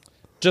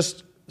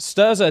 Just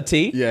stirs her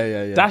tea,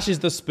 dashes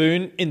the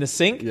spoon in the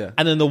sink,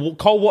 and then the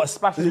cold water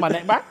splashes my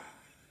neck back.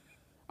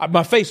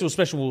 My facial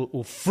expression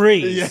will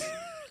freeze. Yeah.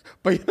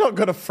 But you're not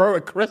going to throw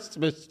a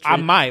Christmas tree. I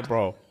might,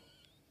 bro.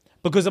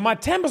 Because my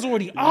temper's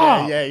already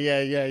up. Yeah.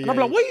 And I'm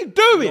like, what are you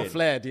doing? You're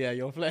flared,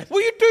 you're flared. What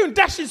are you doing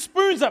dashing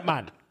spoons at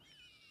man?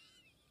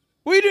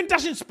 What are you doing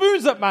dashing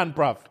spoons at man,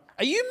 bruv?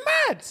 Are you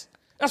mad?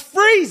 That's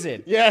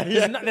freezing. Yeah.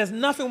 There's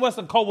nothing worse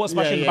than cold water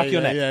splashing in the back of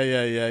your neck.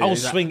 Yeah. I will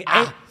swing.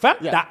 Fam,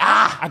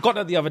 I got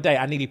that the other day.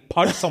 I nearly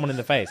punched someone in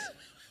the face. I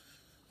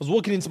was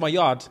walking into my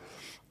yard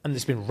and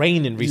it's been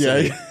raining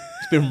recently. Yeah.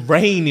 It's been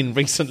raining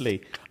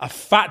recently. A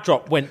fat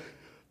drop went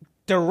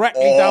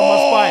directly down my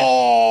spine.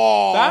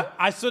 Fam,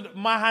 I stood,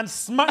 my hand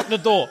smacked the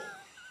door.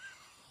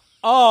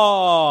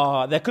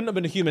 Oh, there couldn't have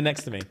been a human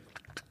next to me.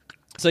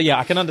 So yeah,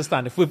 I can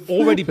understand. If we've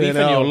already beefing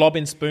and you're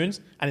lobbing spoons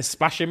and it's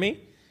splashing me,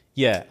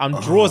 yeah, I'm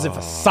drawing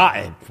for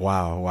something.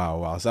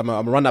 Wow. So I'm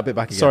going to run that bit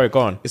back again. Sorry, go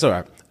on. It's all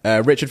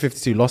right. Richard,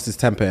 52, lost his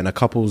temper in a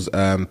couple's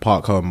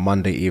park home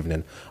Monday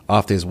evening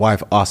after his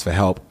wife asked for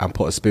help and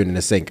put a spoon in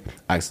the sink,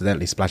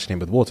 accidentally splashing him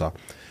with water.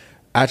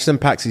 Ashton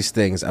packed his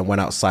things and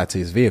went outside to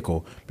his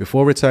vehicle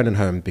before returning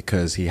home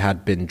because he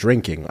had been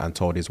drinking and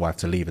told his wife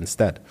to leave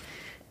instead.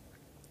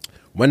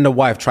 When the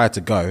wife tried to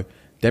go,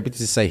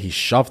 deputies say he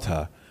shoved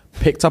her,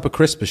 picked up a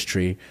Christmas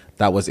tree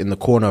that was in the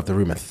corner of the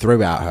room and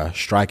threw it at her,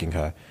 striking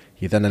her.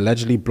 He then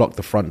allegedly blocked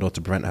the front door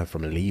to prevent her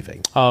from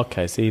leaving.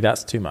 Okay, see,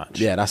 that's too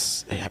much. Yeah,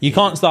 that's... You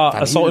can't start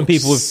assaulting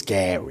people with...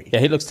 scary. Yeah,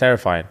 he looks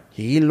terrifying.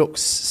 He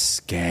looks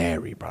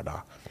scary,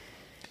 brother.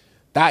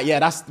 That's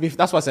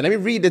what I said. Let me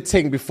read the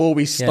thing before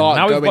we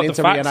start going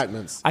into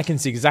reenactments. I can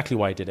see exactly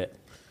why he did it.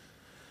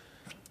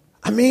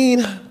 I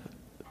mean...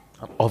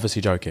 I'm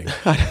obviously joking.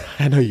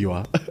 I know you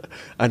are.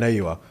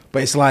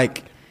 But it's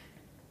like...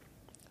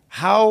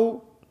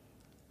 How...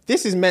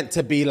 This is meant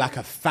to be like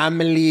a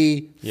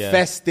family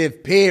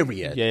festive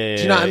period. Do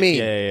you know what I mean?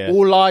 Yeah.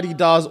 All lardy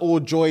does, all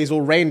joys,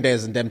 all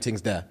reindeers and them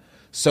things there.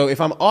 So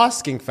if I'm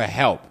asking for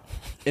help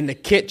in the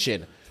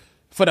kitchen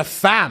for the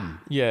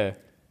fam... Yeah.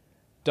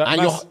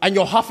 And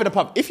you're huffing and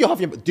puff. If you're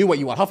huffing, do what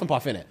you want, huff and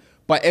puff in it.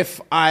 But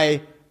if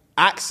I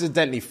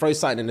accidentally throw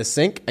something in the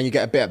sink and you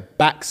get a bit of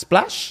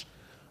backsplash,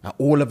 and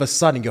all of a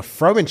sudden you're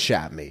throwing shit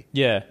at me.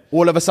 Yeah.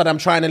 All of a sudden I'm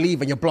trying to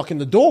leave and you're blocking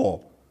the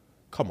door.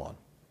 Come on.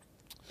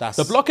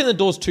 The blocking the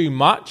door's too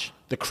much.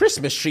 The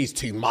Christmas tree's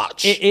too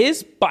much. It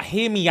is, but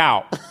hear me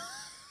out.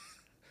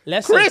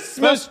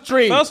 Christmas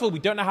tree. First of all, we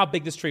don't know how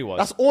big this tree was.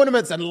 That's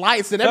ornaments and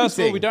lights and everything. First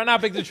of all, we don't know how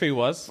big the tree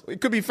was. It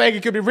could be fake,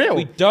 it could be real.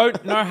 We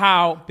don't know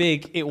how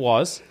big it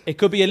was. It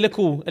could be a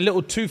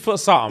little 2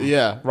 foot something.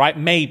 Yeah. Right?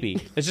 Maybe.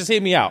 Let's just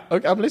hear me out.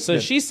 Okay, I'm listening.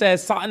 So she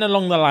says something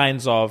along the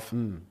lines of,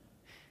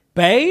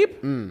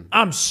 babe,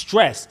 I'm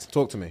stressed.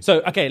 Talk to me.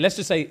 So, let's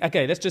just say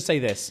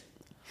this.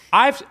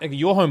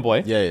 You're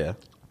homeboy. Yeah.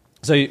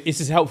 So this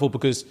is helpful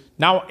because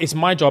now it's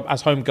my job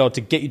as home girl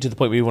to get you to the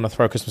point where you want to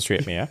throw a Christmas tree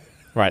at me, yeah?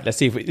 Right, let's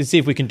see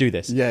if we can do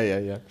this.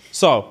 Yeah.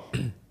 So,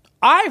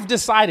 I've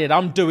decided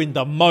I'm doing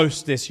the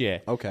most this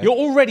year. Okay. You're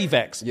already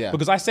vexed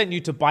because I sent you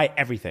to buy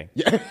everything.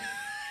 Yeah.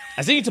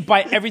 I sent you to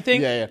buy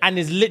everything and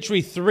there's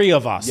literally 3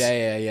 of us.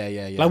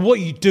 Yeah. Like, what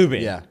are you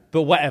doing? Yeah.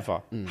 But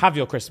whatever. Have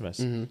your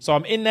Christmas. So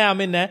I'm in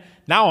there.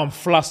 Now I'm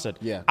flustered.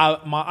 Yeah.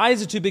 My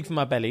eyes are too big for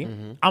my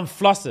belly. I'm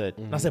flustered.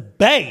 And I said,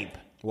 babe.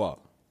 What?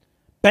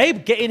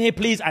 Babe, get in here,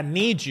 please. I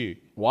need you.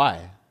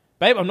 Why?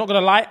 Babe, I'm not going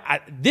to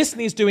lie. This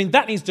needs doing,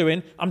 that needs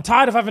doing. I'm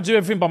tired of having to do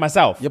everything by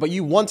myself. Yeah, but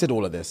you wanted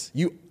all of this.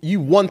 You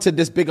wanted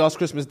this big-ass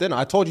Christmas dinner.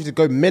 I told you to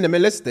go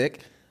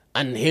minimalistic,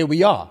 and here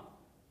we are.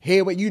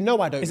 You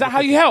know I don't. Is that how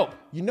you help?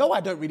 You know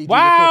I don't really do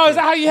wow, the cooking. Is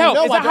that how you help?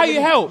 Is that how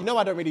you help? You know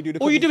I don't really do the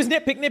cooking. All you do is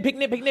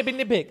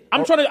nitpick.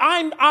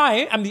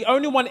 I am the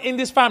only one in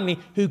this family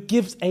who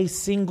gives a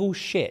single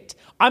shit.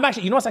 I'm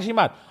actually, you know what's actually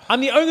mad?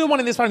 I'm the only one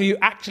in this family who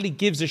actually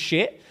gives a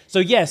shit. So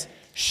yes,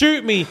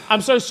 shoot me.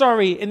 I'm so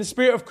sorry. In the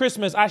spirit of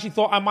Christmas, I actually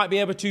thought I might be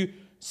able to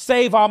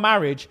save our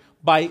marriage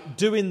by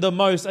doing the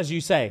most, as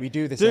you say. We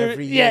do this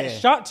every year. Yeah,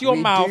 shut your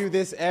mouth. We do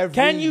this every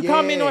year. Can you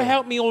come in or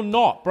help me or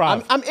not,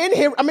 bro? I'm in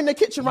here. I'm in the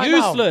kitchen right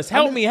now. Useless.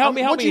 Help me.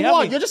 What do you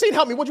want? You're just saying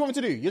help me. What do you want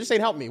me to do? You're just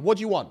saying help me. What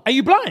do you want? Are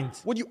you blind?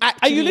 What do you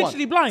actually want? Are you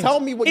literally blind? Tell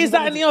me what you want. Is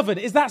that in the oven?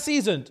 Is that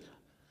seasoned?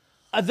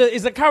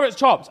 Is the carrots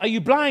chopped? Are you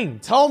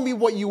blind? Tell me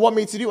what you want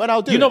me to do and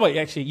I'll do it. You know what?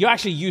 You're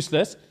actually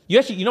useless.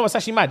 You know what's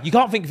actually mad? You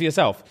can't think for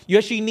yourself. You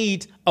actually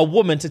need a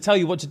woman to tell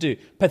you what to do.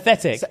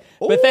 Pathetic.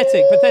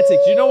 Pathetic.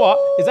 Do you know what?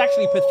 It's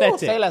actually pathetic.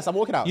 Say less, I'm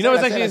walking out. You know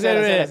what's Say actually...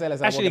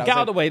 less, Actually, get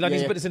out of the way. Like,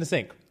 just put this in the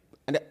sink.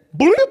 And then,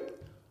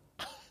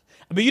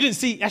 But you didn't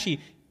see...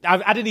 Actually,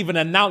 I didn't even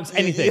announce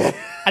anything.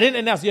 I didn't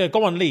announce,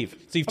 go on, leave.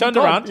 So you've turned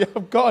around. Yeah,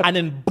 I'm gone. And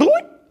then...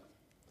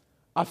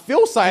 I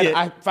feel something. Yeah.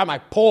 I found my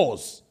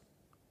pause.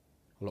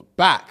 Look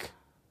back.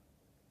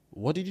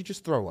 What did you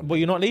just throw on? Well,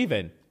 you're not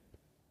leaving.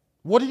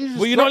 What did you just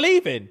Well, you're throw? not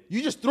leaving.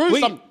 You just threw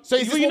some. So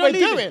is this what we're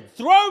doing?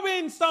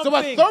 Throwing something. So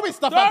we're throwing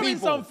stuff at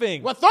people.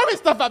 Something. We're throwing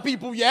stuff at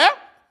people, yeah?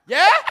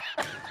 Yeah?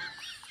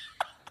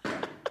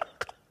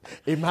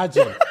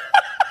 Imagine.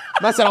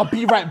 Man said, I'll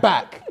be right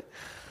back.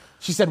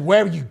 She said,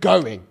 where are you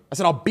going? I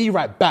said, I'll be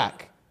right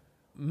back.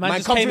 Man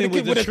just comes came through in the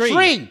kid with with a a tree.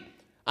 tree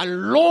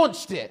and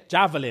launched it.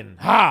 Javelin.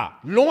 Ha.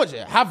 Launch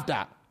it. Have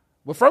that.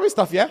 We're throwing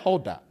stuff, yeah?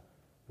 Hold that.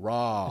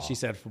 Raw. She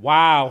said,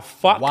 wow,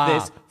 fuck Wow.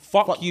 this.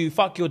 Fuck you.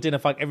 Fuck your dinner.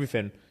 Fuck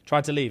everything.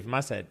 Tried to leave.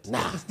 Man said,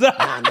 Nah.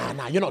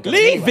 You're not going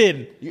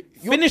leaving.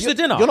 Finish the You're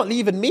dinner. not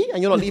leaving me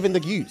and you're not leaving the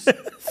goose.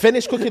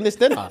 Finish cooking this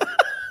dinner.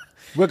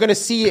 We're going to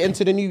see it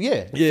into the new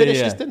year. Finish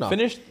this dinner.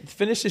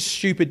 Finish this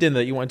stupid dinner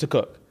that you wanted to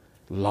cook.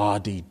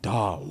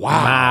 La-di-da.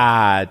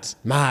 Wow.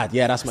 Mad.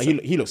 Yeah, that's my...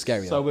 He looks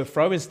scary. So we're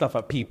throwing stuff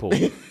at people.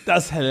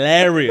 That's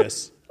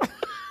hilarious.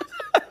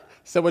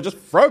 So we're just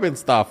throwing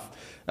stuff.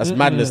 That's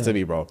madness to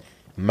me, bro.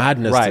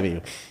 Madness to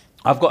me.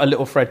 I've got a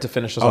little thread to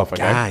finish us off,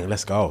 okay? Gang,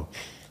 let's go.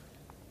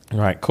 All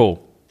right,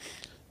 cool.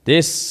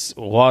 This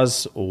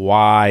was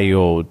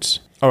wild.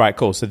 All right,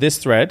 cool. So this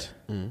thread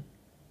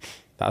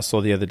that I saw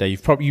the other day,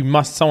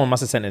 someone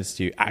must have sent this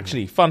to you.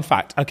 Actually, fun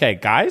fact. Okay,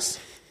 guys,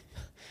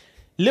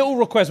 little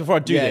request before I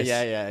do this.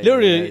 Yeah. I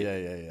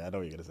know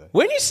what you're gonna say.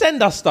 When you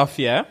send us stuff,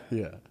 Yeah.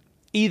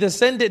 either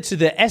send it to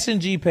the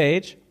S&G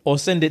page or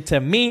send it to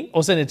me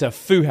or send it to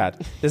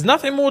Fuhad. There's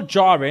nothing more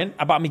jarring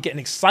about me getting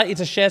excited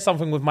to share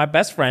something with my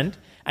best friend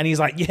and he's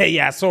like,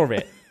 yeah, I saw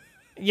it.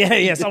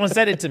 Yeah, someone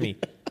sent it to me.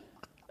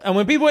 And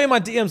when people are in my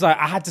DMs, like,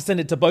 I had to send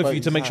it to both of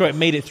you to make sure it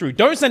made it through.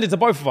 Don't send it to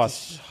both of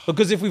us.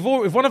 Because if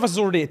one of us is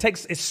already, it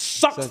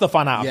sucks the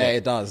fun out of it. Yeah,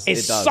 it does. It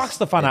sucks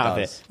the fun out of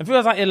it. And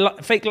feels like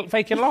it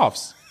faking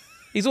laughs.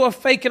 He's all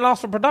faking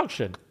laughs for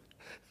production.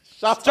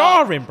 Shut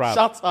Jarring, up. bruv.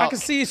 Shut up. I can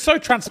see it's so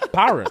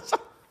transparent.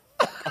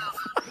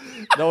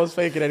 No one's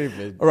faking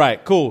anything. All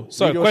right, cool.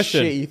 So, Read your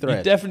question. shitty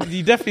thread.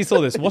 You definitely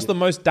saw this. What's the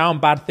most down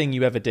bad thing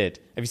you ever did?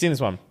 Have you seen this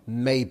one?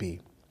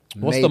 Maybe.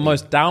 What's the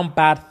most down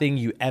bad thing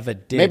you ever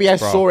did? Maybe I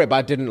bro? saw it, but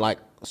I didn't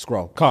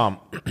scroll. Calm.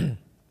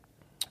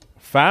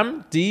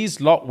 Fam, D's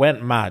lot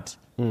went mad.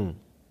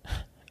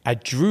 I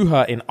drew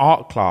her in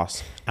art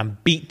class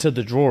and beat to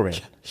the drawing.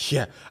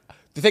 Yeah.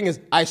 The thing is,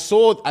 I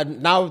saw,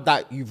 and now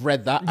that you've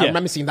read that, I Yeah.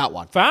 remember seeing that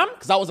one. Fam?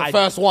 Because that was the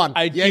first one.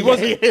 I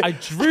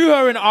drew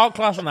her in art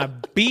class and I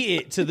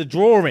beat it to the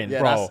drawing, Yeah,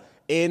 bro. that's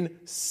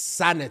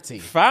insanity.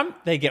 Fam,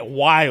 they get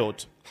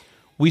wild.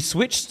 We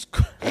switched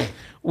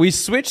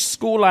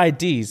school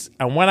IDs,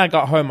 and when I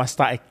got home, I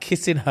started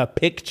kissing her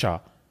picture.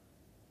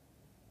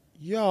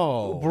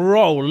 Yo.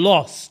 Bro,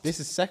 lost. This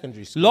is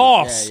secondary school.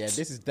 Lost. Yeah,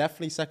 this is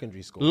definitely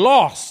secondary school.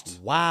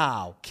 Lost.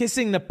 Wow.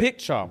 Kissing the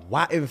picture.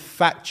 What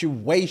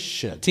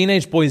infatuation.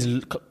 Teenage boys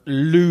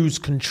lose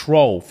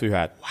control,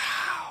 Fuhad.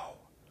 Wow.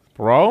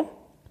 Bro.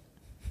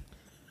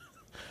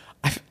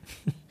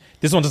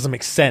 This one doesn't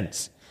make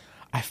sense.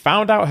 I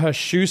found out her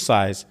shoe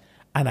size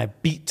and I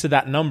beat to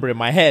that number in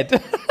my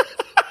head.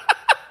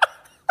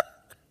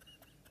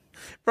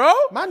 Bro.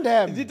 Man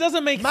them. It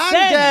doesn't make Man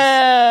sense.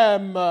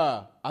 them.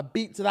 I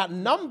beat to that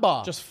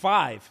number. Just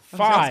five.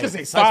 I was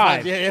gonna say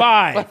five.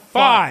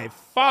 Yeah.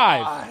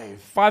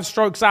 Five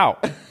strokes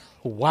out.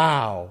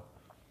 Wow.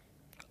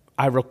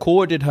 I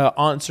recorded her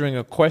answering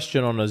a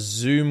question on a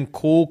Zoom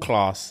call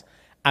class.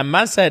 And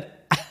man said,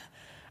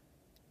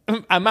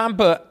 a man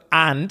put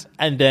and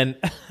then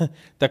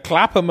the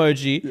clap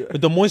emoji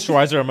with the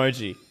moisturizer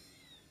emoji.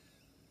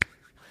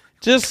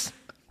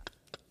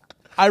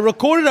 I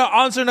recorded her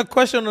answering a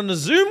question on a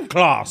Zoom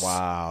class.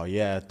 Wow.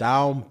 Yeah.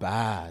 Down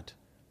bad.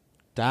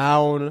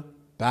 Down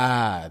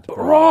bad.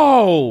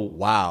 Bro.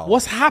 Wow.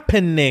 What's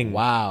happening?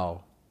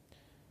 Wow.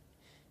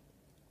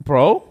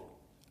 Bro,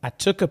 I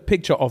took a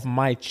picture of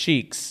my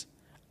cheeks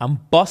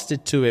and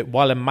busted to it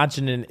while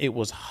imagining it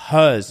was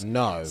hers.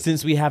 No.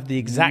 Since we have the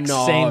exact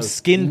same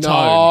skin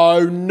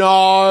tone.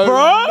 No.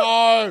 Bro?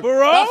 No.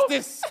 Bro?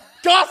 That's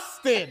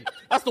disgusting.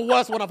 That's the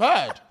worst one I've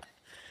heard.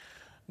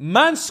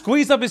 Man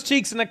squeezed up his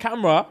cheeks in the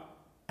camera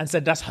and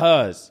said that's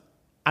hers.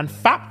 And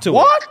fapped to it.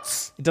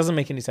 What? It doesn't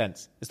make any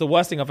sense. It's the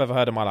worst thing I've ever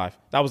heard in my life.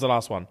 That was the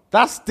last one.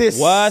 That's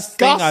disgusting. Worst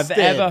thing I've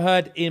ever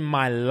heard in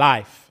my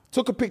life.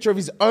 Took a picture of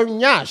his own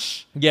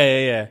yash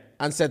Yeah.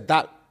 and said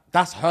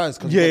that's hers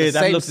because Yeah, the that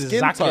same looks skin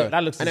exactly- tone.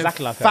 that looks and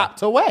exactly then like her.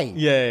 fapped away.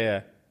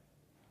 Yeah.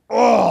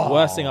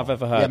 Worst thing I've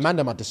ever heard. Yeah, man,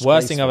 them are disgraceful.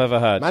 Worst thing I've ever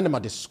heard. Man, them are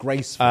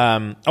disgraceful.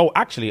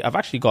 Actually, I've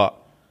actually got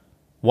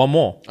one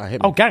more. hit me.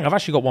 Oh, gang, I've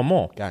actually got one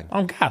more. Gang.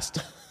 I'm gassed.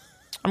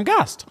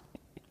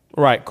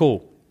 Right,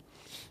 cool.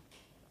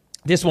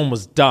 This one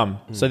was dumb.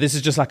 So this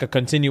is just like a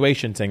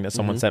continuation thing that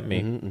someone sent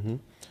me.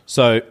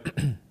 So,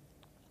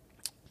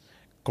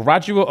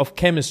 graduate of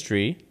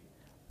chemistry,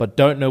 but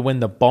don't know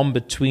when the bond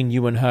between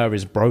you and her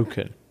is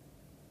broken.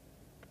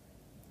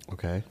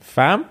 Okay.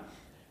 Fam,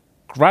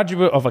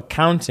 graduate of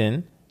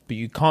accounting, but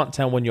you can't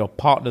tell when your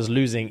partner's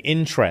losing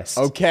interest.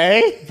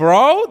 Okay.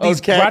 Bro, these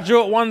Okay.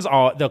 graduate ones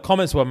are, the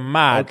comments were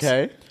mad.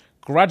 Okay.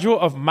 Graduate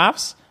of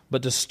maths,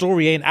 but the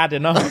story ain't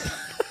adding up.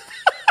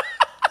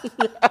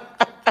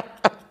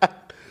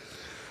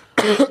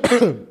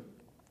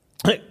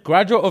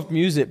 Graduate of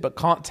music, but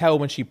can't tell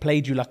when she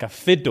played you like a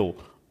fiddle.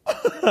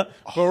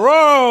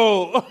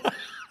 Bro!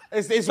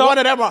 It's one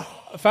of them.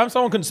 Fam,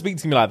 someone couldn't speak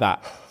to me like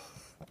that.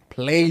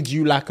 Played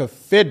you like a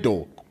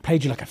fiddle.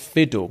 Played you like a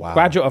fiddle. Wow.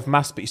 Graduate of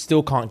maths, but you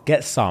still can't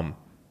get some.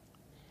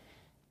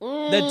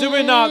 They're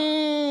doing up,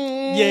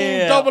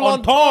 double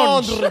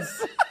entendre.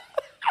 entendres.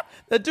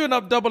 They're doing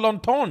up double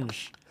entendre.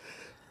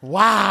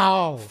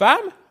 Wow.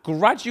 Fam,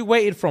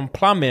 graduated from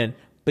plumbing,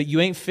 but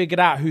you ain't figured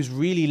out who's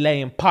really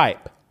laying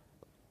pipe.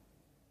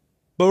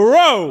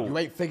 Bro, You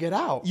ain't figured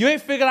out. you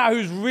ain't figured out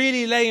who's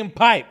really laying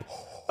pipe.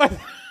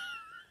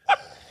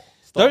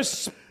 Don't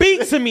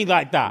speak to me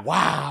like that.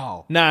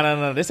 Wow.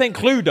 No. This ain't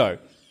Cluedo.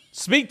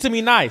 Speak to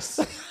me nice.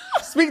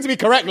 Speak to me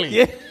correctly.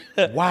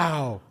 Yeah.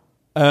 Wow.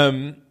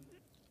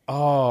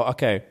 Oh,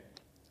 okay.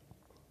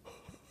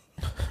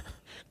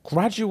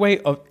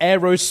 Graduate of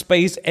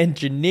aerospace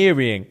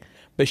engineering,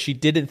 but she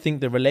didn't think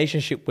the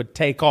relationship would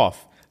take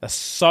off. That's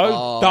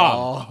so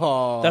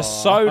dumb. That's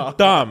so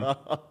dumb.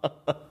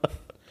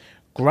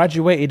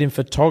 Graduated in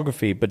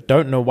photography, but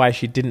don't know why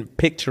she didn't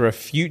picture a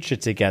future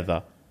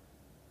together.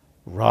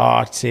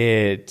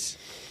 Rotted.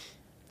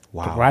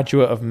 Wow.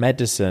 Graduate of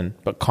medicine,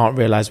 but can't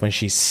realize when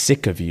she's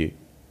sick of you.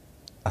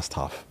 That's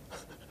tough.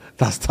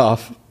 That's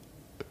tough.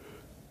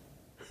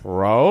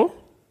 Bro.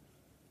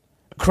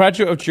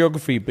 Graduate of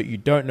geography, but you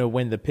don't know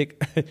when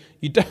the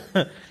you don't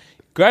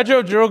graduate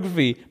of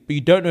geography, but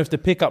you don't know if the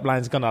pickup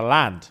line's gonna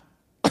land.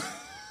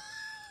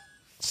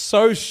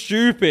 So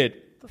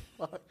stupid.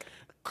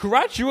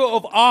 Graduate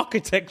of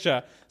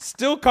architecture,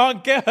 still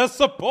can't get her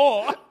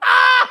support.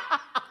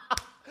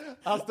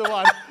 That's the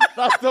one.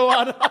 That's the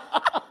one.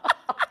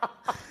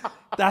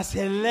 That's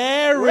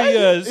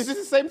hilarious. Is this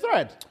the same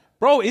thread?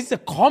 Bro, it's the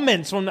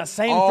comments from that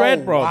same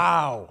thread, bro.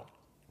 Wow.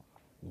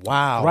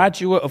 Wow.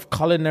 Graduate of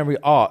culinary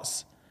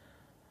arts,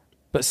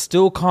 but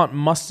still can't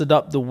muster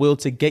up the will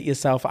to get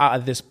yourself out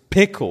of this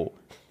pickle.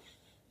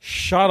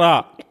 Shut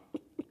up.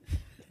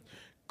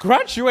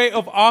 Graduate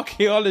of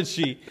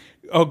archaeology,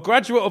 or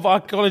graduate of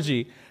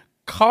archaeology,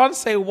 can't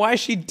say why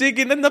she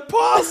digging in the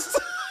past.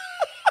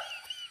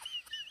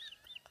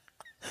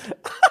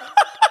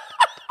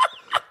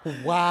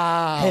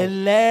 Wow.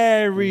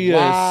 Hilarious.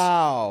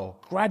 Wow.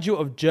 Graduate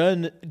of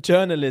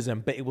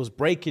journalism, but it was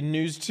breaking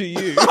news to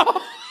you.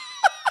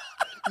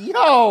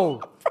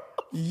 Yo.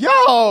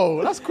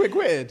 That's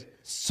quick-witted.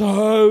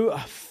 So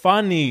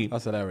funny.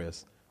 That's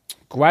hilarious.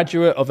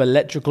 Graduate of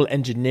electrical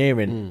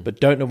engineering, but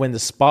don't know when the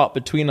spark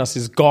between us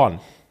is gone.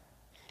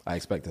 I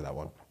expected that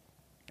one.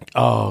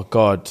 Oh,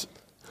 God.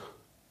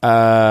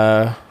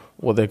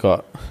 What they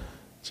got?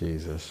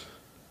 Jesus.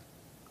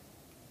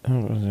 All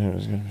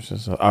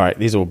right,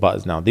 these are all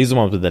butters now. These are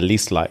the ones with the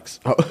least likes.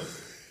 Oh.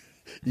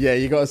 Yeah,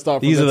 you got to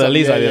start from These are the top.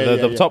 least likes. Yeah,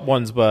 The top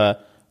ones were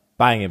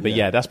banging, but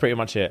yeah, that's pretty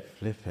much it.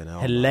 Flipping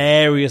hell.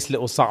 Hilarious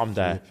little something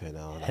there. Flipping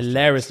hell, that's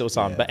Hilarious little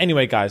something. yeah. But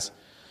anyway, guys,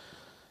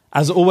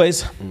 as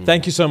always,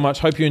 thank you so much.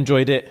 Hope you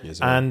enjoyed it. Yes,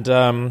 sir.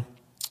 And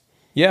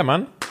yeah,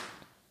 man,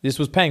 this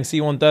was Peng. See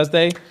you on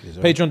Thursday. Yes,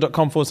 sir.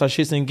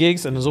 Patreon.com/shits and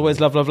gigs. And as always,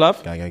 love.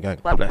 Gang.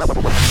 God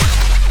bless.